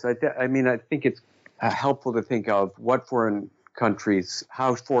of this. I think it's helpful to think of what foreign countries,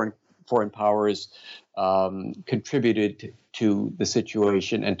 how foreign powers contributed to the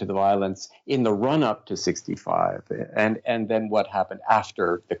situation and to the violence in the run-up to 65, and then what happened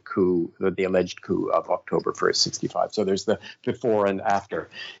after the coup, the alleged coup of October 1st, 65. So there's the before and after.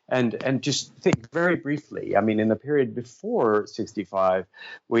 And just think very briefly, I mean, in the period before 65,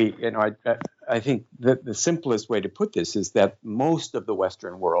 I think that the simplest way to put this is that most of the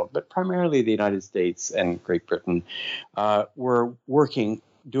Western world, but primarily the United States and Great Britain, were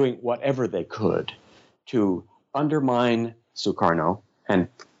doing whatever they could to undermine Sukarno and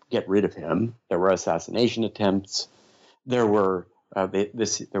get rid of him. There were assassination attempts. There were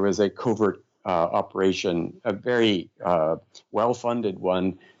there was a covert operation, a very well-funded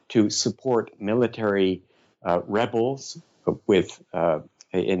one, to support military rebels with.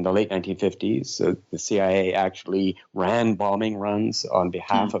 In the late 1950s, the CIA actually ran bombing runs on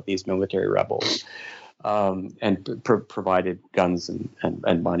behalf of these military rebels. And provided guns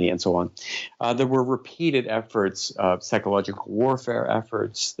and money and so on. There were repeated efforts, psychological warfare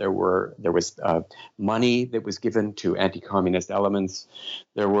efforts. There was money that was given to anti-communist elements.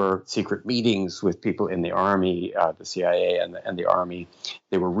 There were secret meetings with people in the army, the CIA and the army.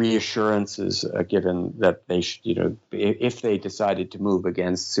 There were reassurances given that they should, if they decided to move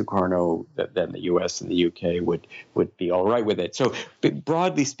against Sukarno, then the U.S. and the U.K. would be all right with it. So,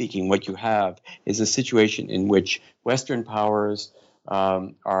 broadly speaking, what you have is a situation in which Western powers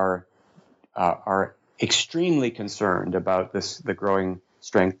are extremely concerned about the growing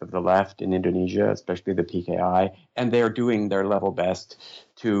strength of the left in Indonesia, especially the PKI, and they are doing their level best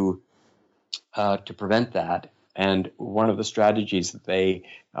to prevent that. And one of the strategies that they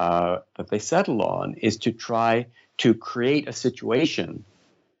settle on is to try to create a situation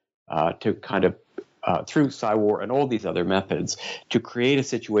to kind of through Psy-War and all these other methods to create a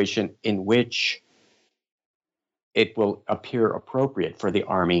situation in which it will appear appropriate for the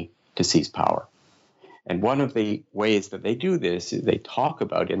army to seize power. And one of the ways that they do this, they talk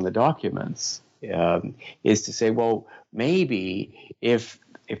about in the documents, is to say, well, maybe if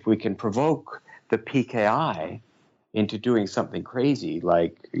we can provoke the PKI into doing something crazy,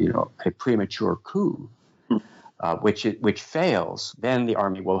 like a premature coup, which fails, then the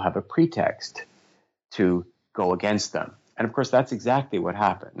army will have a pretext to go against them. And of course, that's exactly what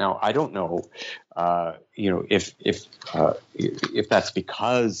happened. Now, I don't know, if that's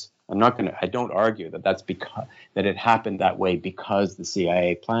because I don't argue that that's because that it happened that way because the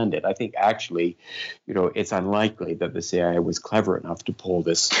CIA planned it. I think actually, it's unlikely that the CIA was clever enough to pull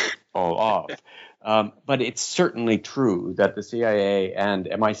this all off. But it's certainly true that the CIA and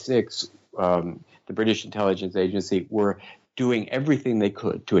MI6, the British intelligence agency, were doing everything they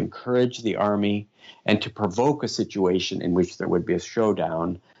could to encourage the army and to provoke a situation in which there would be a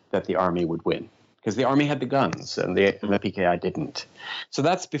showdown that the army would win. Because the army had the guns and the PKI didn't. So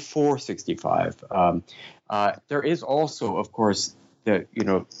that's before 65. There is also, of course, the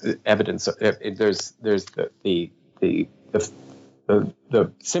evidence. There's the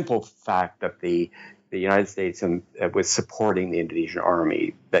the simple fact that the United States was supporting the Indonesian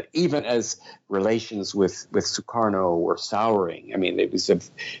army, that even as relations with Sukarno were souring, I mean,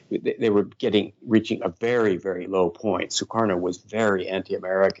 they were reaching a very, very low point. Sukarno was very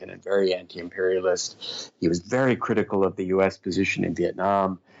anti-American and very anti-imperialist. He was very critical of the U.S. position in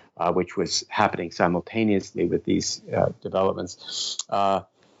Vietnam, which was happening simultaneously with these developments.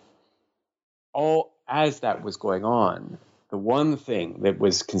 All as that was going on, the one thing that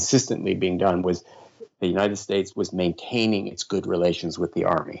was consistently being done was the United States was maintaining its good relations with the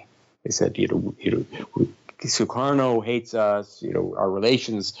army. They said, Sukarno hates us. Our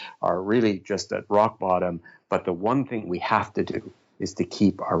relations are really just at rock bottom. But the one thing we have to do is to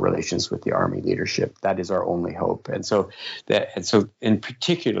keep our relations with the army leadership. That is our only hope. And so in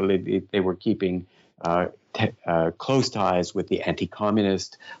particularly, they were keeping close ties with the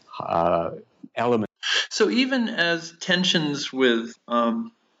anti-communist element. So even as tensions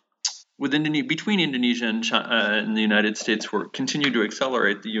between Indonesia and the United States continued to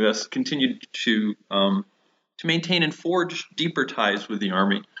accelerate, the U.S. continued to maintain and forge deeper ties with the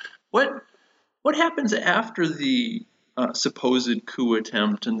army. What happens after the supposed coup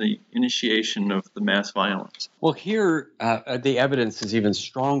attempt and the initiation of the mass violence? Well, here the evidence is even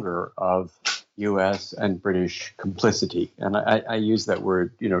stronger of U.S. and British complicity, and I use that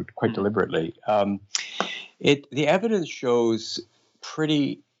word, quite deliberately. The evidence shows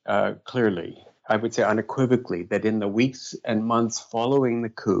pretty clearly, I would say unequivocally, that in the weeks and months following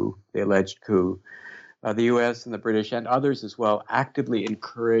the alleged coup, the U.S. and the British and others as well actively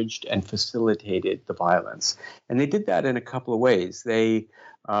encouraged and facilitated the violence, and they did that in a couple of ways. They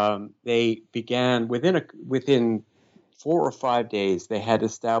began within 4 or 5 days. They had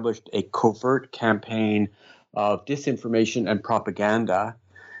established a covert campaign of disinformation and propaganda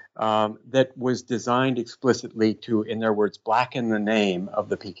that was designed explicitly to, in their words, blacken the name of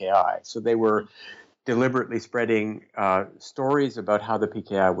the PKI. So they were deliberately spreading stories about how the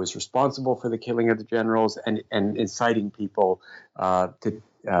PKI was responsible for the killing of the generals and inciting people to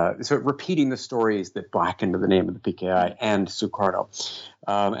repeating the stories that blackened the name of the PKI and Sukarno.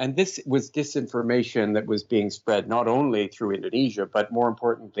 And this was disinformation that was being spread not only through Indonesia, but more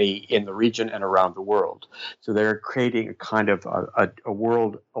importantly in the region and around the world. So they're creating a kind of a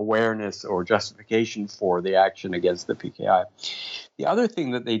world awareness or justification for the action against the PKI. The other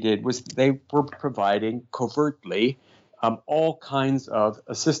thing that they did was they were providing covertly all kinds of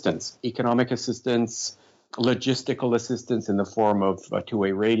assistance, economic assistance, logistical assistance in the form of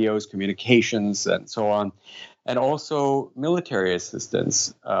two-way radios, communications, and so on, and also military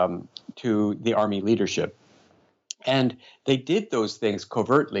assistance to the army leadership. And they did those things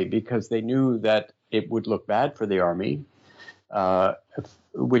covertly because they knew that it would look bad for the army,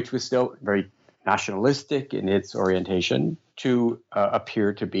 which was still very nationalistic in its orientation, to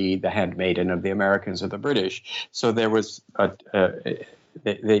appear to be the handmaiden of the Americans or the British. So there was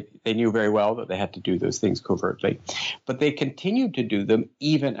they knew very well that they had to do those things covertly, but they continued to do them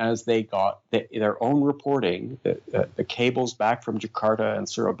even as they got their own reporting. The cables back from Jakarta and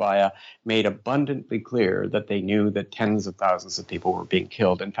Surabaya made abundantly clear that they knew that tens of thousands of people were being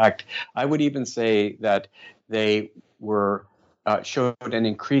killed. In fact, I would even say that they showed an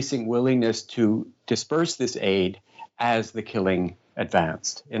increasing willingness to disperse this aid as the killing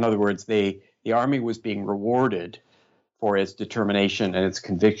advanced. In other words, the army was being rewarded for its determination and its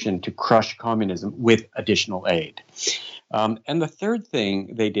conviction to crush communism with additional aid. And the third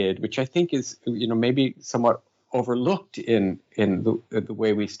thing they did, which I think is maybe somewhat overlooked in the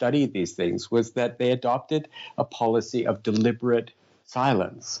way we study these things, was that they adopted a policy of deliberate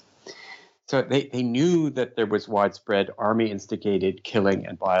silence. So they knew that there was widespread army-instigated killing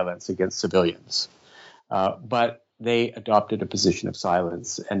and violence against civilians, but they adopted a position of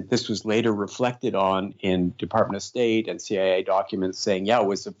silence. And this was later reflected on in Department of State and CIA documents saying, it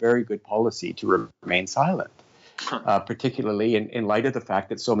was a very good policy to remain silent, particularly in light of the fact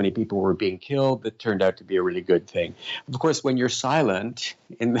that so many people were being killed. That turned out to be a really good thing. Of course, when you're silent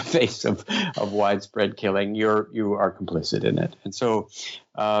in the face of widespread killing, you are complicit in it. And so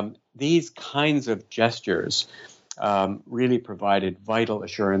these kinds of gestures really provided vital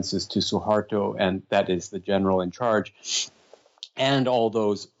assurances to Suharto, and that is the general in charge, and all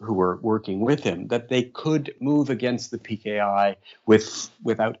those who were working with him, that they could move against the PKI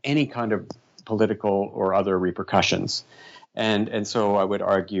without any kind of political or other repercussions. And so I would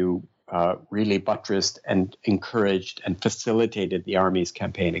argue really buttressed and encouraged and facilitated the army's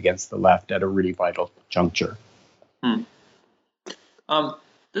campaign against the left at a really vital juncture.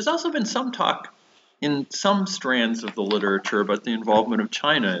 There's also been some talk in some strands of the literature about the involvement of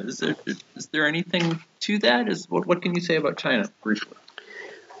China. Is there anything to that? What can you say about China briefly?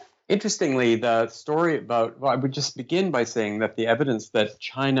 Interestingly, the story I would just begin by saying that the evidence that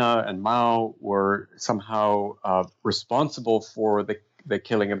China and Mao were somehow responsible for the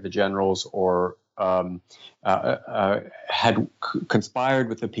killing of the generals or had conspired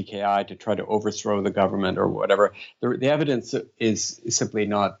with the PKI to try to overthrow the government or whatever, the evidence is simply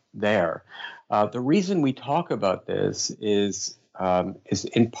not there. The reason we talk about this is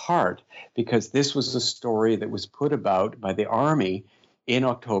in part because this was a story that was put about by the army in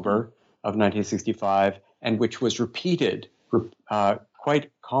October of 1965, and which was repeated quite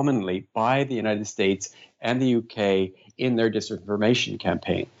commonly by the United States and the UK in their disinformation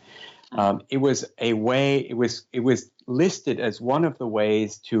campaign. It was listed as one of the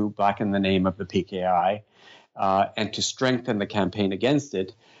ways to blacken the name of the PKI and to strengthen the campaign against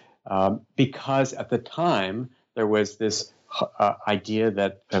it, because at the time there was this idea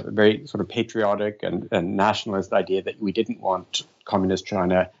that a very sort of patriotic and nationalist idea that we didn't want communist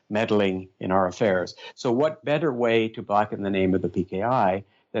China meddling in our affairs. So what better way to blacken the name of the PKI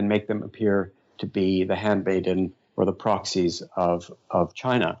than make them appear to be the handmaiden or the proxies of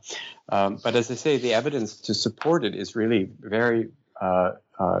China? But as I say, the evidence to support it is really very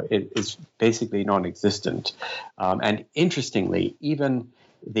it is basically non-existent. And interestingly, even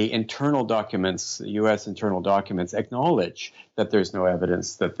the internal documents, the U.S. internal documents, acknowledge that there's no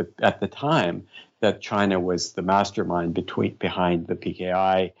evidence that at the time that China was the mastermind behind the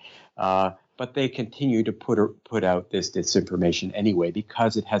PKI, but they continue to put out this disinformation anyway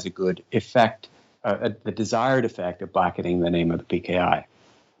because it has a good effect, the desired effect of blackening the name of the PKI.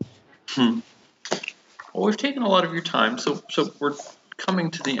 Well, we've taken a lot of your time, so we're coming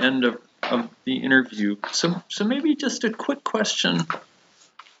to the end of the interview. So maybe just a quick question.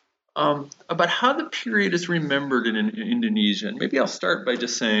 About how the period is remembered in Indonesia. And maybe I'll start by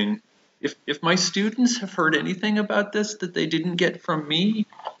just saying, if my students have heard anything about this that they didn't get from me,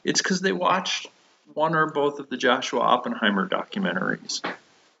 it's because they watched one or both of the Joshua Oppenheimer documentaries.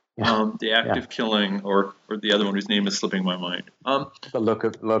 The Active Killing, or the other one whose name is slipping my mind. The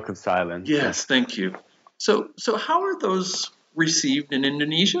Look of Silence. Yes, thank you. So how are those received in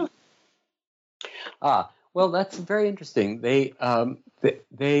Indonesia? Well, that's very interesting. They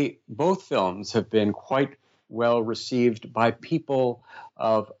both films have been quite well received by people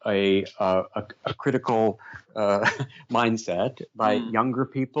of a critical mindset, by younger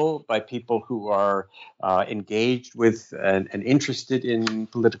people, by people who are engaged with and interested in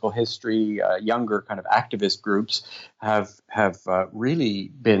political history. Younger kind of activist groups have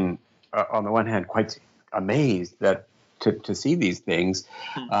really been, on the one hand, quite amazed that to see these things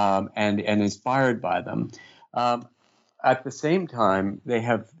and inspired by them. At the same time, they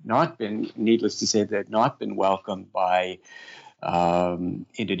have not been, needless to say, they've not been welcomed by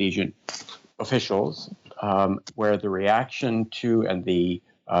Indonesian officials, where the reaction to and the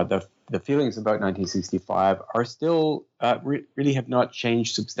feelings about 1965 are still really have not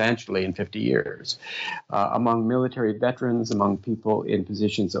changed substantially in 50 years. Among military veterans, among people in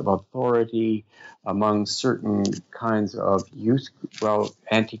positions of authority, among certain kinds of youth,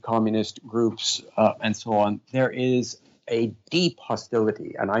 anti-communist groups, and so on, there is a deep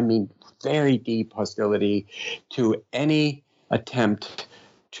hostility, and I mean very deep hostility, to any attempt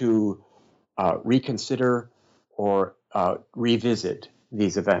to reconsider or revisit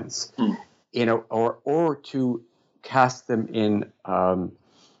these events, or to cast them in,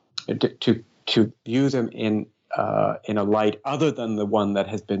 to view them in a light other than the one that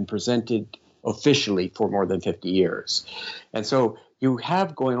has been presented officially for more than 50 years. And so you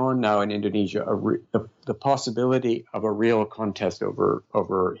have going on now in Indonesia the possibility of a real contest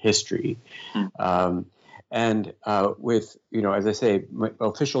over history. And with, as I say,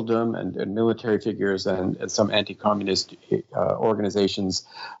 officialdom and military figures and some anti-communist organizations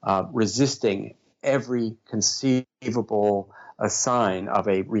resisting every conceivable sign of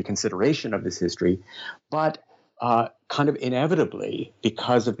a reconsideration of this history, but kind of inevitably,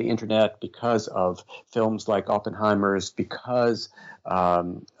 because of the internet, because of films like Oppenheimer's, because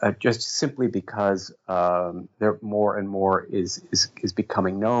just simply because there more and more is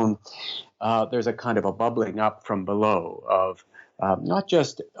becoming known, there's a kind of a bubbling up from below of not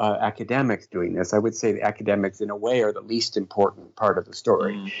just academics doing this. I would say the academics, in a way, are the least important part of the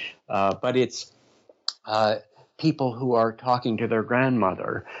story, but it's people who are talking to their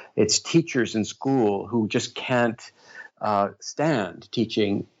grandmother. It's teachers in school who just can't stand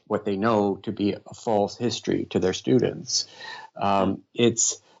teaching what they know to be a false history to their students.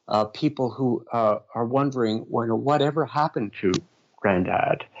 It's people who are wondering, whatever happened to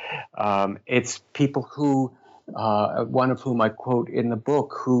Granddad? It's people who one of whom I quote in the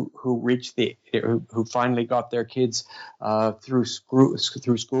book, who finally got their kids through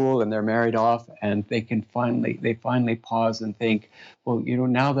school, and they're married off, and they finally pause and think, well,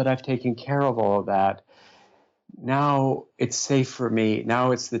 now that I've taken care of all of that, now it's safe for me.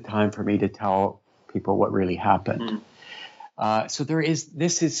 Now it's the time for me to tell people what really happened. So there is.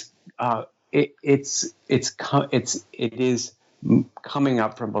 This is. It is coming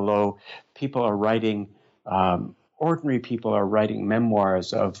up from below. People are writing. Ordinary people are writing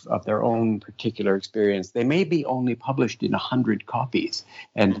memoirs of their own particular experience. They may be only published in 100 copies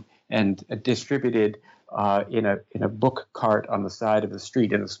and distributed in a book cart on the side of the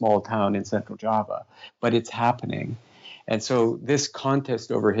street in a small town in central Java. But it's happening. And so this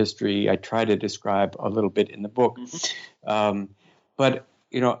contest over history, I try to describe a little bit in the book. But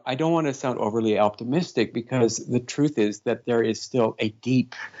I don't want to sound overly optimistic, because the truth is that there is still a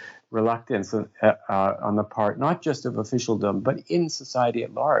deep reluctance on the part, not just of officialdom, but in society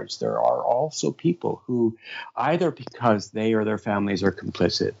at large. There are also people who, either because they or their families are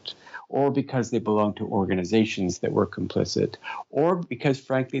complicit, or because they belong to organizations that were complicit, or because,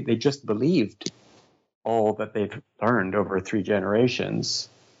 frankly, they just believed all that they've learned over 3 generations,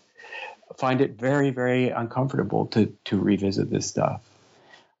 find it very, very uncomfortable to revisit this stuff.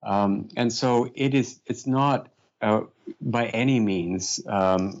 And so it's not by any means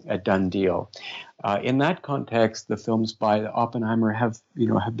a done deal. In that context, the films by Oppenheimer have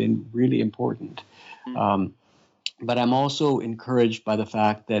been really important. But I'm also encouraged by the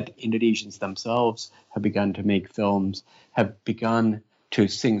fact that Indonesians themselves have begun to make films, have begun to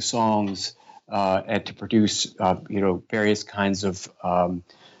sing songs, and to produce various kinds of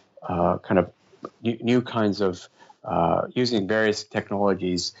new kinds of using various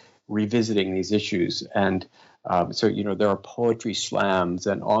technologies, revisiting these issues. And so there are poetry slams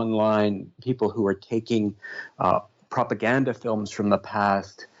and online people who are taking propaganda films from the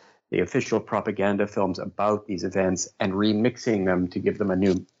past, the official propaganda films about these events, and remixing them to give them a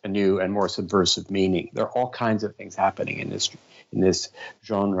new and more subversive meaning. There are all kinds of things happening in this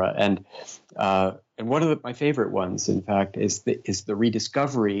genre, and one of my favorite ones, in fact, is the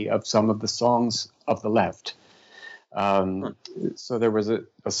rediscovery of some of the songs of the left. So there was a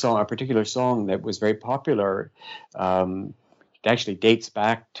particular song that was very popular. It actually dates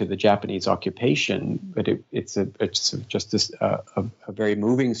back to the Japanese occupation, but it's just a very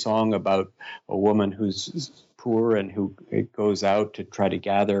moving song about a woman who's poor and who goes out to try to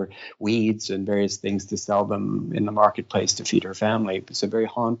gather weeds and various things to sell them in the marketplace to feed her family. It's a very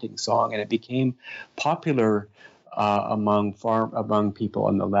haunting song, and it became popular among people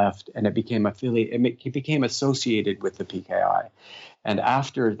on the left, and it became it became associated with the PKI. And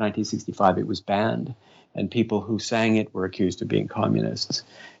after 1965, it was banned, and people who sang it were accused of being communists.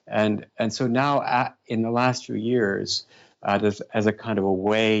 And so now, in the last few years, as a kind of a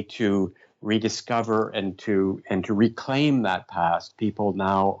way to rediscover and to reclaim that past, people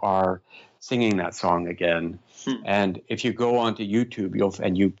now are singing that song again. And if you go onto YouTube,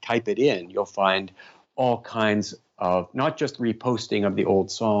 you type it in, you'll find all kinds of not just reposting of the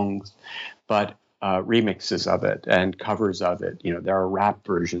old songs, but remixes of it and covers of it. There are rap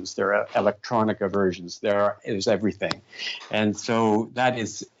versions, there are electronica versions, there's everything. And so that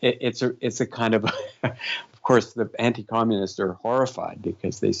is, it's a kind of, of course, the anti-communists are horrified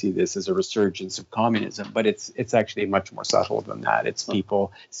because they see this as a resurgence of communism, but it's actually much more subtle than that. It's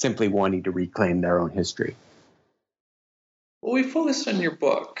people simply wanting to reclaim their own history. Well, we focused on your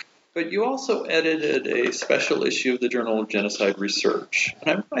book, but you also edited a special issue of the Journal of Genocide Research.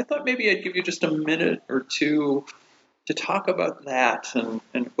 And I thought maybe I'd give you just a minute or two to talk about that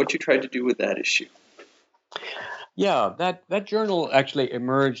and what you tried to do with that issue. Yeah, that journal actually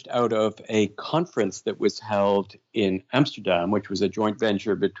emerged out of a conference that was held in Amsterdam, which was a joint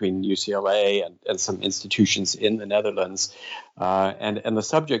venture between UCLA and some institutions in the Netherlands. And the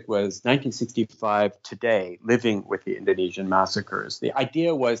subject was 1965 today, living with the Indonesian massacres. The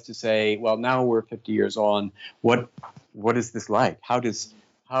idea was to say, well, now we're 50 years on. What is this like? How do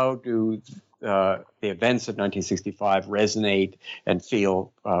the events of 1965 resonate and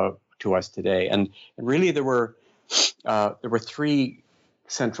feel to us today? And really, there were 3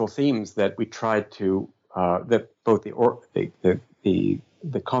 central themes that we tried to that both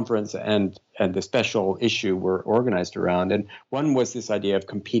the conference and the special issue were organized around. And one was this idea of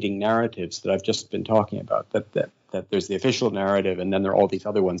competing narratives that I've just been talking about, that there's the official narrative and then there are all these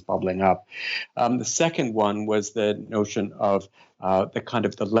other ones bubbling up. The second one was the notion of the kind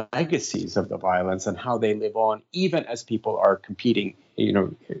of the legacies of the violence and how they live on, even as people are competing,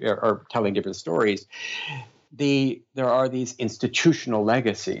 are telling different stories. There are these institutional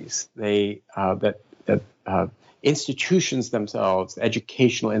legacies that institutions themselves,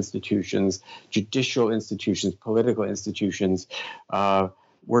 educational institutions, judicial institutions, political institutions,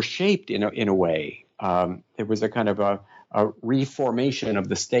 were shaped in a way. There was a kind of a reformation of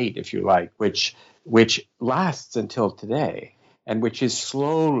the state, if you like, which lasts until today, and which is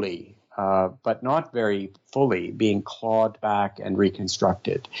slowly, but not very fully, being clawed back and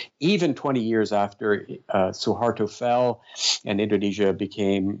reconstructed. Even 20 years after Suharto fell and Indonesia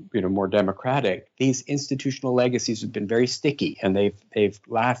became, more democratic, these institutional legacies have been very sticky, and they've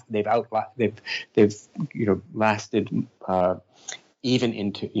lasted even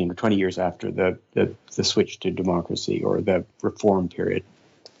into 20 years after the switch to democracy or the reform period.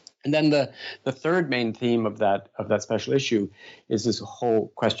 And then the third main theme of that special issue is this whole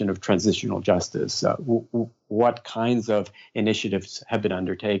question of transitional justice. What kinds of initiatives have been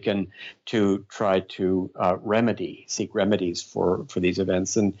undertaken to try to seek remedies for these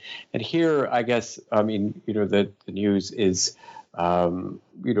events? And here, I guess, the news is,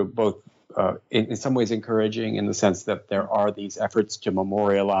 both in some ways encouraging in the sense that there are these efforts to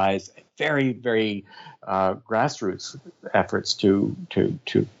memorialize very, very grassroots efforts to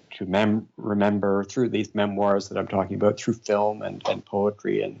remember through these memoirs that I'm talking about, through film and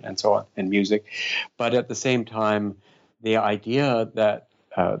poetry and so on, and music. But at the same time, the idea that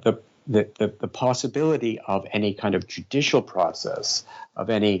the possibility of any kind of judicial process, of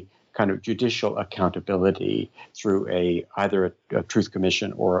any kind of judicial accountability through either a truth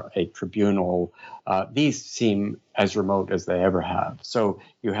commission or a tribunal, these seem as remote as they ever have. So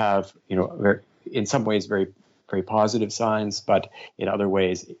you have, in some ways, very, very positive signs, but in other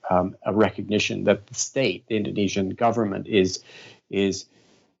ways, a recognition that the state, the Indonesian government, is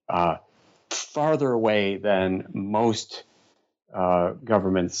farther away than most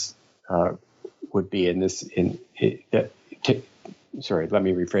governments would be in this. Sorry, let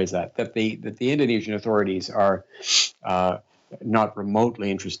me rephrase that. That the Indonesian authorities are not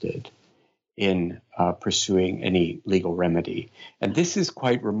remotely interested in pursuing any legal remedy, and this is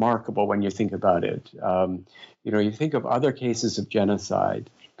quite remarkable when you think about it. You think of other cases of genocide,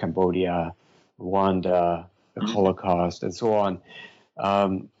 Cambodia, Rwanda, the Holocaust, and so on.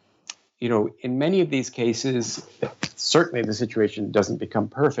 In many of these cases, certainly the situation doesn't become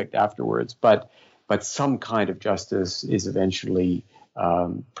perfect afterwards, but some kind of justice is eventually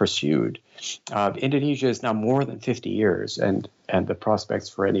pursued. Indonesia is now more than 50 years, and the prospects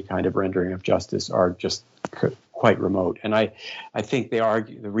for any kind of rendering of justice are just quite remote. And I think they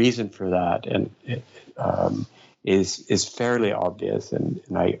argue the reason for that is fairly obvious, and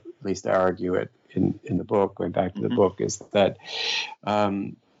at least I argue it in the book. Going back to the book, is that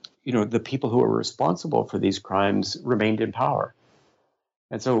the people who were responsible for these crimes remained in power.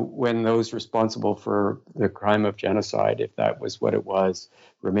 And so when those responsible for the crime of genocide, if that was what it was,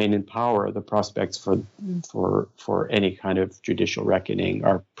 remain in power, the prospects for any kind of judicial reckoning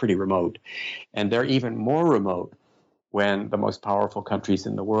are pretty remote. And they're even more remote when the most powerful countries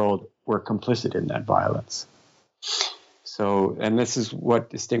in the world were complicit in that violence. So, and this is what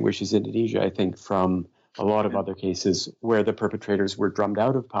distinguishes Indonesia, I think, from a lot of other cases where the perpetrators were drummed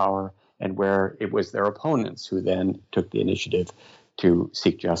out of power and where it was their opponents who then took the initiative to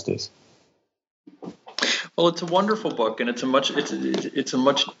seek justice. Well, it's a wonderful book, and it's a much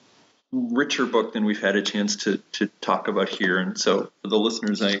richer book than we've had a chance to talk about here. And so, for the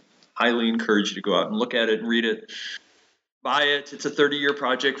listeners, I highly encourage you to go out and look at it and read it. Buy it. It's a 30-year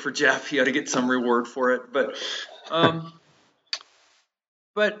project for Jeff. He ought to get some reward for it.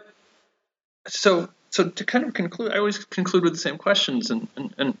 So to kind of conclude, I always conclude with the same questions.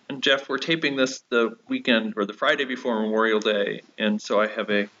 And Jeff, we're taping this the weekend or the Friday before Memorial Day, and so I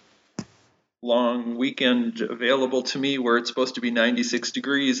have a long weekend available to me where it's supposed to be 96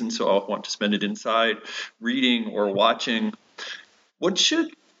 degrees, and so I'll want to spend it inside reading or watching. What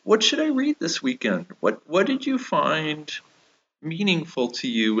should I read this weekend? What did you find meaningful to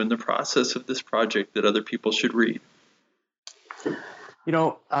you in the process of this project that other people should read?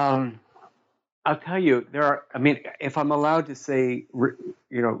 I'll tell you, there are, if I'm allowed to say,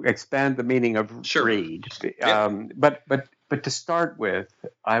 expand the meaning of read, but to start with,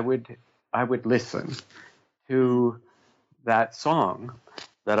 I would listen to that song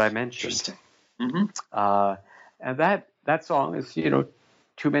that I mentioned. Interesting. Mm-hmm. And that song is,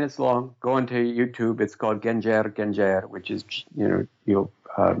 2 minutes long. Go into YouTube. It's called Genjer Genjer, which is,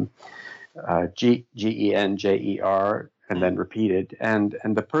 Genjer, and then repeated. And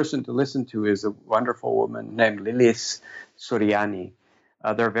the person to listen to is a wonderful woman named Lilis Suryani.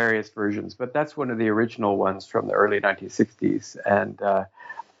 There are various versions, but that's one of the original ones from the early 1960s. And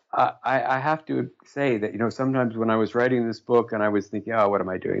I have to say that, sometimes when I was writing this book and I was thinking, what am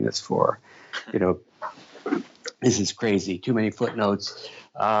I doing this for? this is crazy, too many footnotes.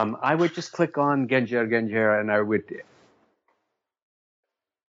 I would just click on Genjer, and I would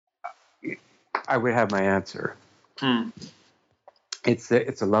have my answer. It's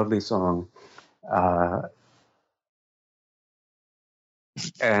a lovely song,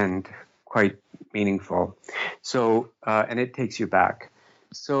 and quite meaningful. So, and it takes you back.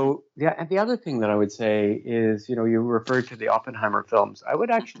 So, yeah, and the other thing that I would say is, you referred to the Oppenheimer films. I would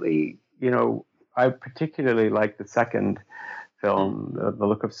actually, I particularly like the second film, The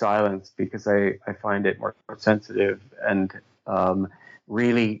Look of Silence, because I find it more sensitive and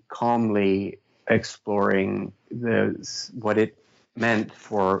really calmly exploring what it meant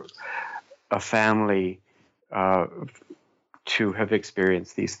for a family to have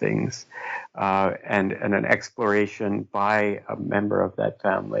experienced these things, and an exploration by a member of that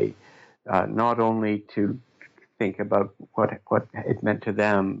family, not only to think about what it meant to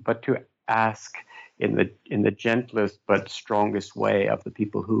them, but to ask in the gentlest but strongest way of the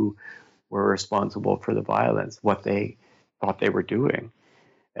people who were responsible for the violence what they thought they were doing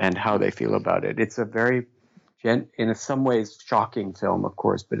and how they feel about it. It's a very in some ways shocking film, of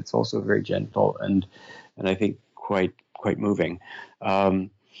course, but it's also very gentle and I think quite moving. And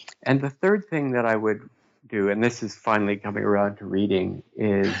the third thing that I would do, and this is finally coming around to reading,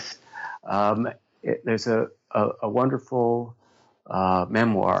 is there's a wonderful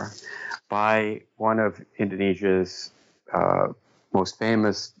memoir by one of Indonesia's most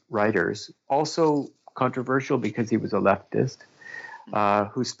famous writers, also controversial because he was a leftist,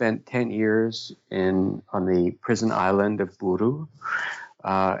 who spent 10 years on the prison island of Buru.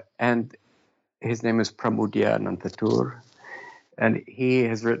 And his name is Pramudia Anantatur. And he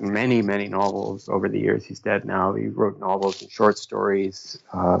has written many, many novels over the years. He's dead now. He wrote novels and short stories.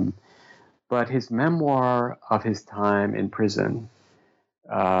 But his memoir of his time in prison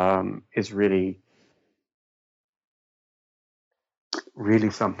is really, really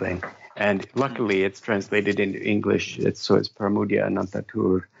something. And luckily, it's translated into English. So it's Pramudia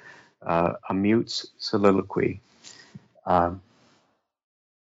Anantatur, A Mute's Soliloquy. I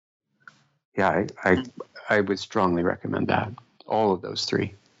would strongly recommend that. All of those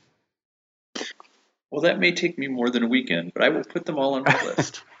three. Well, that may take me more than a weekend, but I will put them all on my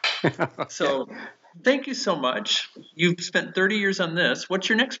list. So thank you so much. You've spent 30 years on this. What's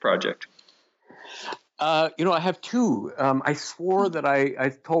your next project? I have two. I swore that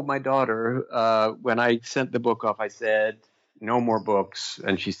I told my daughter when I sent the book off, I said, no more books.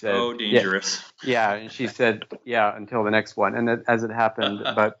 And she said, oh, dangerous. Yeah. And she said, yeah, until the next one. And as it happened,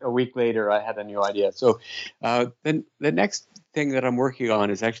 about a week later, I had a new idea. So then the next thing that I'm working on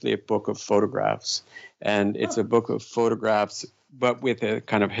is actually a book of photographs. And it's a book of photographs, but with a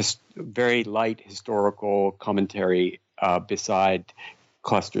kind of very light historical commentary beside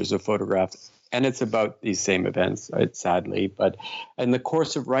clusters of photographs. And it's about these same events, sadly. But in the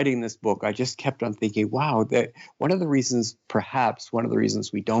course of writing this book, I just kept on thinking, wow, that one of the reasons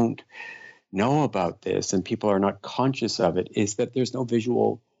we don't know about this and people are not conscious of it is that there's no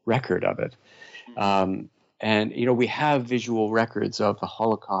visual record of it. And, we have visual records of the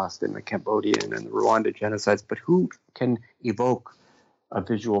Holocaust and the Cambodian and the Rwanda genocides, but who can evoke a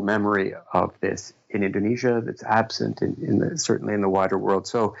visual memory of this in Indonesia that's absent certainly in the wider world?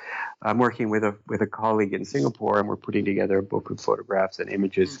 So I'm working with a colleague in Singapore, and we're putting together a book of photographs and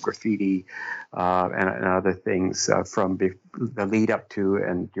images, graffiti, and other things from the lead up to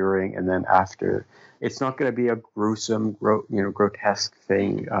and during and then after. It's not going to be a gruesome, grotesque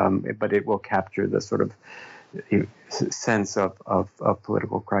thing, but it will capture the sort of sense of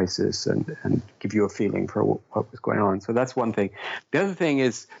political crisis and give you a feeling for what was going on. So that's one thing. The other thing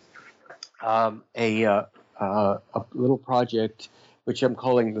is a little project which I'm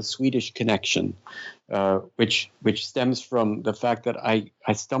calling the Swedish Connection, which stems from the fact that I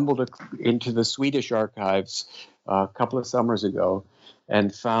stumbled into the Swedish archives a couple of summers ago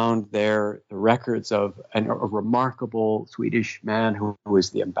and found there the records of a remarkable Swedish man who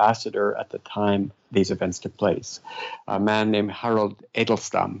was the ambassador at the time these events took place, a man named Harold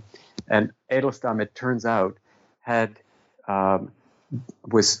Edelstam. And Edelstam, it turns out, had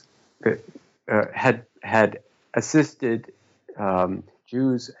assisted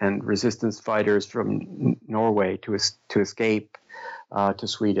Jews and resistance fighters from Norway to escape to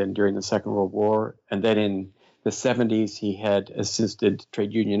Sweden during the Second World War, and then in the 70s, he had assisted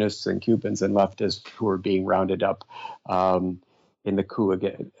trade unionists and Cubans and leftists who were being rounded up in the coup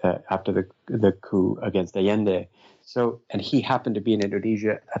after the coup against Allende. So, and he happened to be in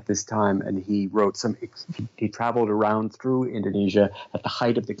Indonesia at this time, and he wrote he traveled around through Indonesia at the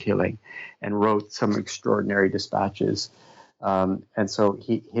height of the killing and wrote some extraordinary dispatches And so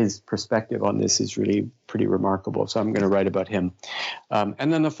his perspective on this is really pretty remarkable. So I'm going to write about him.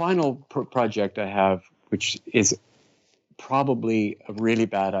 And then the final project I have, which is probably a really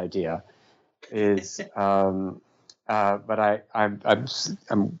bad idea, is but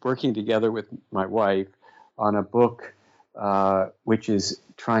I'm working together with my wife on a book which is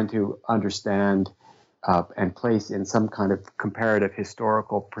trying to understand and place in some kind of comparative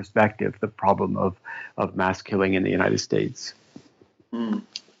historical perspective the problem of mass killing in the United States.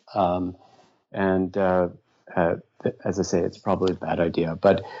 As I say, it's probably a bad idea,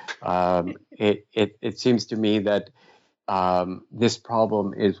 but it seems to me that this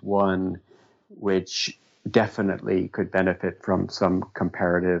problem is one which definitely could benefit from some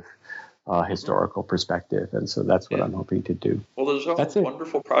comparative historical perspective, and so that's what I'm hoping to do. Well, those are all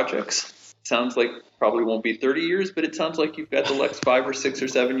wonderful projects. Sounds like probably won't be 30 years, but it sounds like you've got the next 5 or 6 or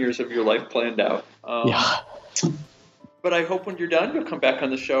 7 years of your life planned out. But I hope when you're done, you'll come back on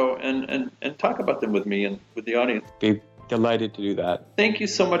the show and talk about them with me and with the audience. Be delighted to do that. Thank you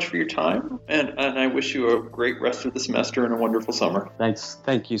so much for your time, and I wish you a great rest of the semester and a wonderful summer. Thanks.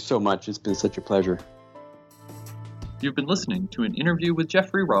 Thank you so much. It's been such a pleasure. You've been listening to an interview with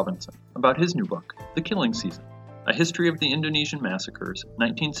Jeffrey Robinson about his new book, The Killing Season, A History of the Indonesian Massacres,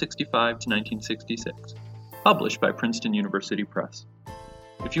 1965 to 1966, published by Princeton University Press.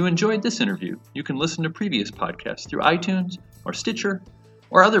 If you enjoyed this interview, you can listen to previous podcasts through iTunes or Stitcher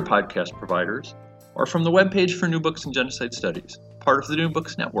or other podcast providers, or from the webpage for New Books in Genocide Studies, part of the New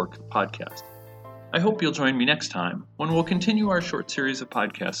Books Network podcast. I hope you'll join me next time when we'll continue our short series of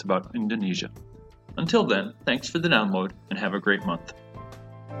podcasts about Indonesia. Until then, thanks for the download and have a great month.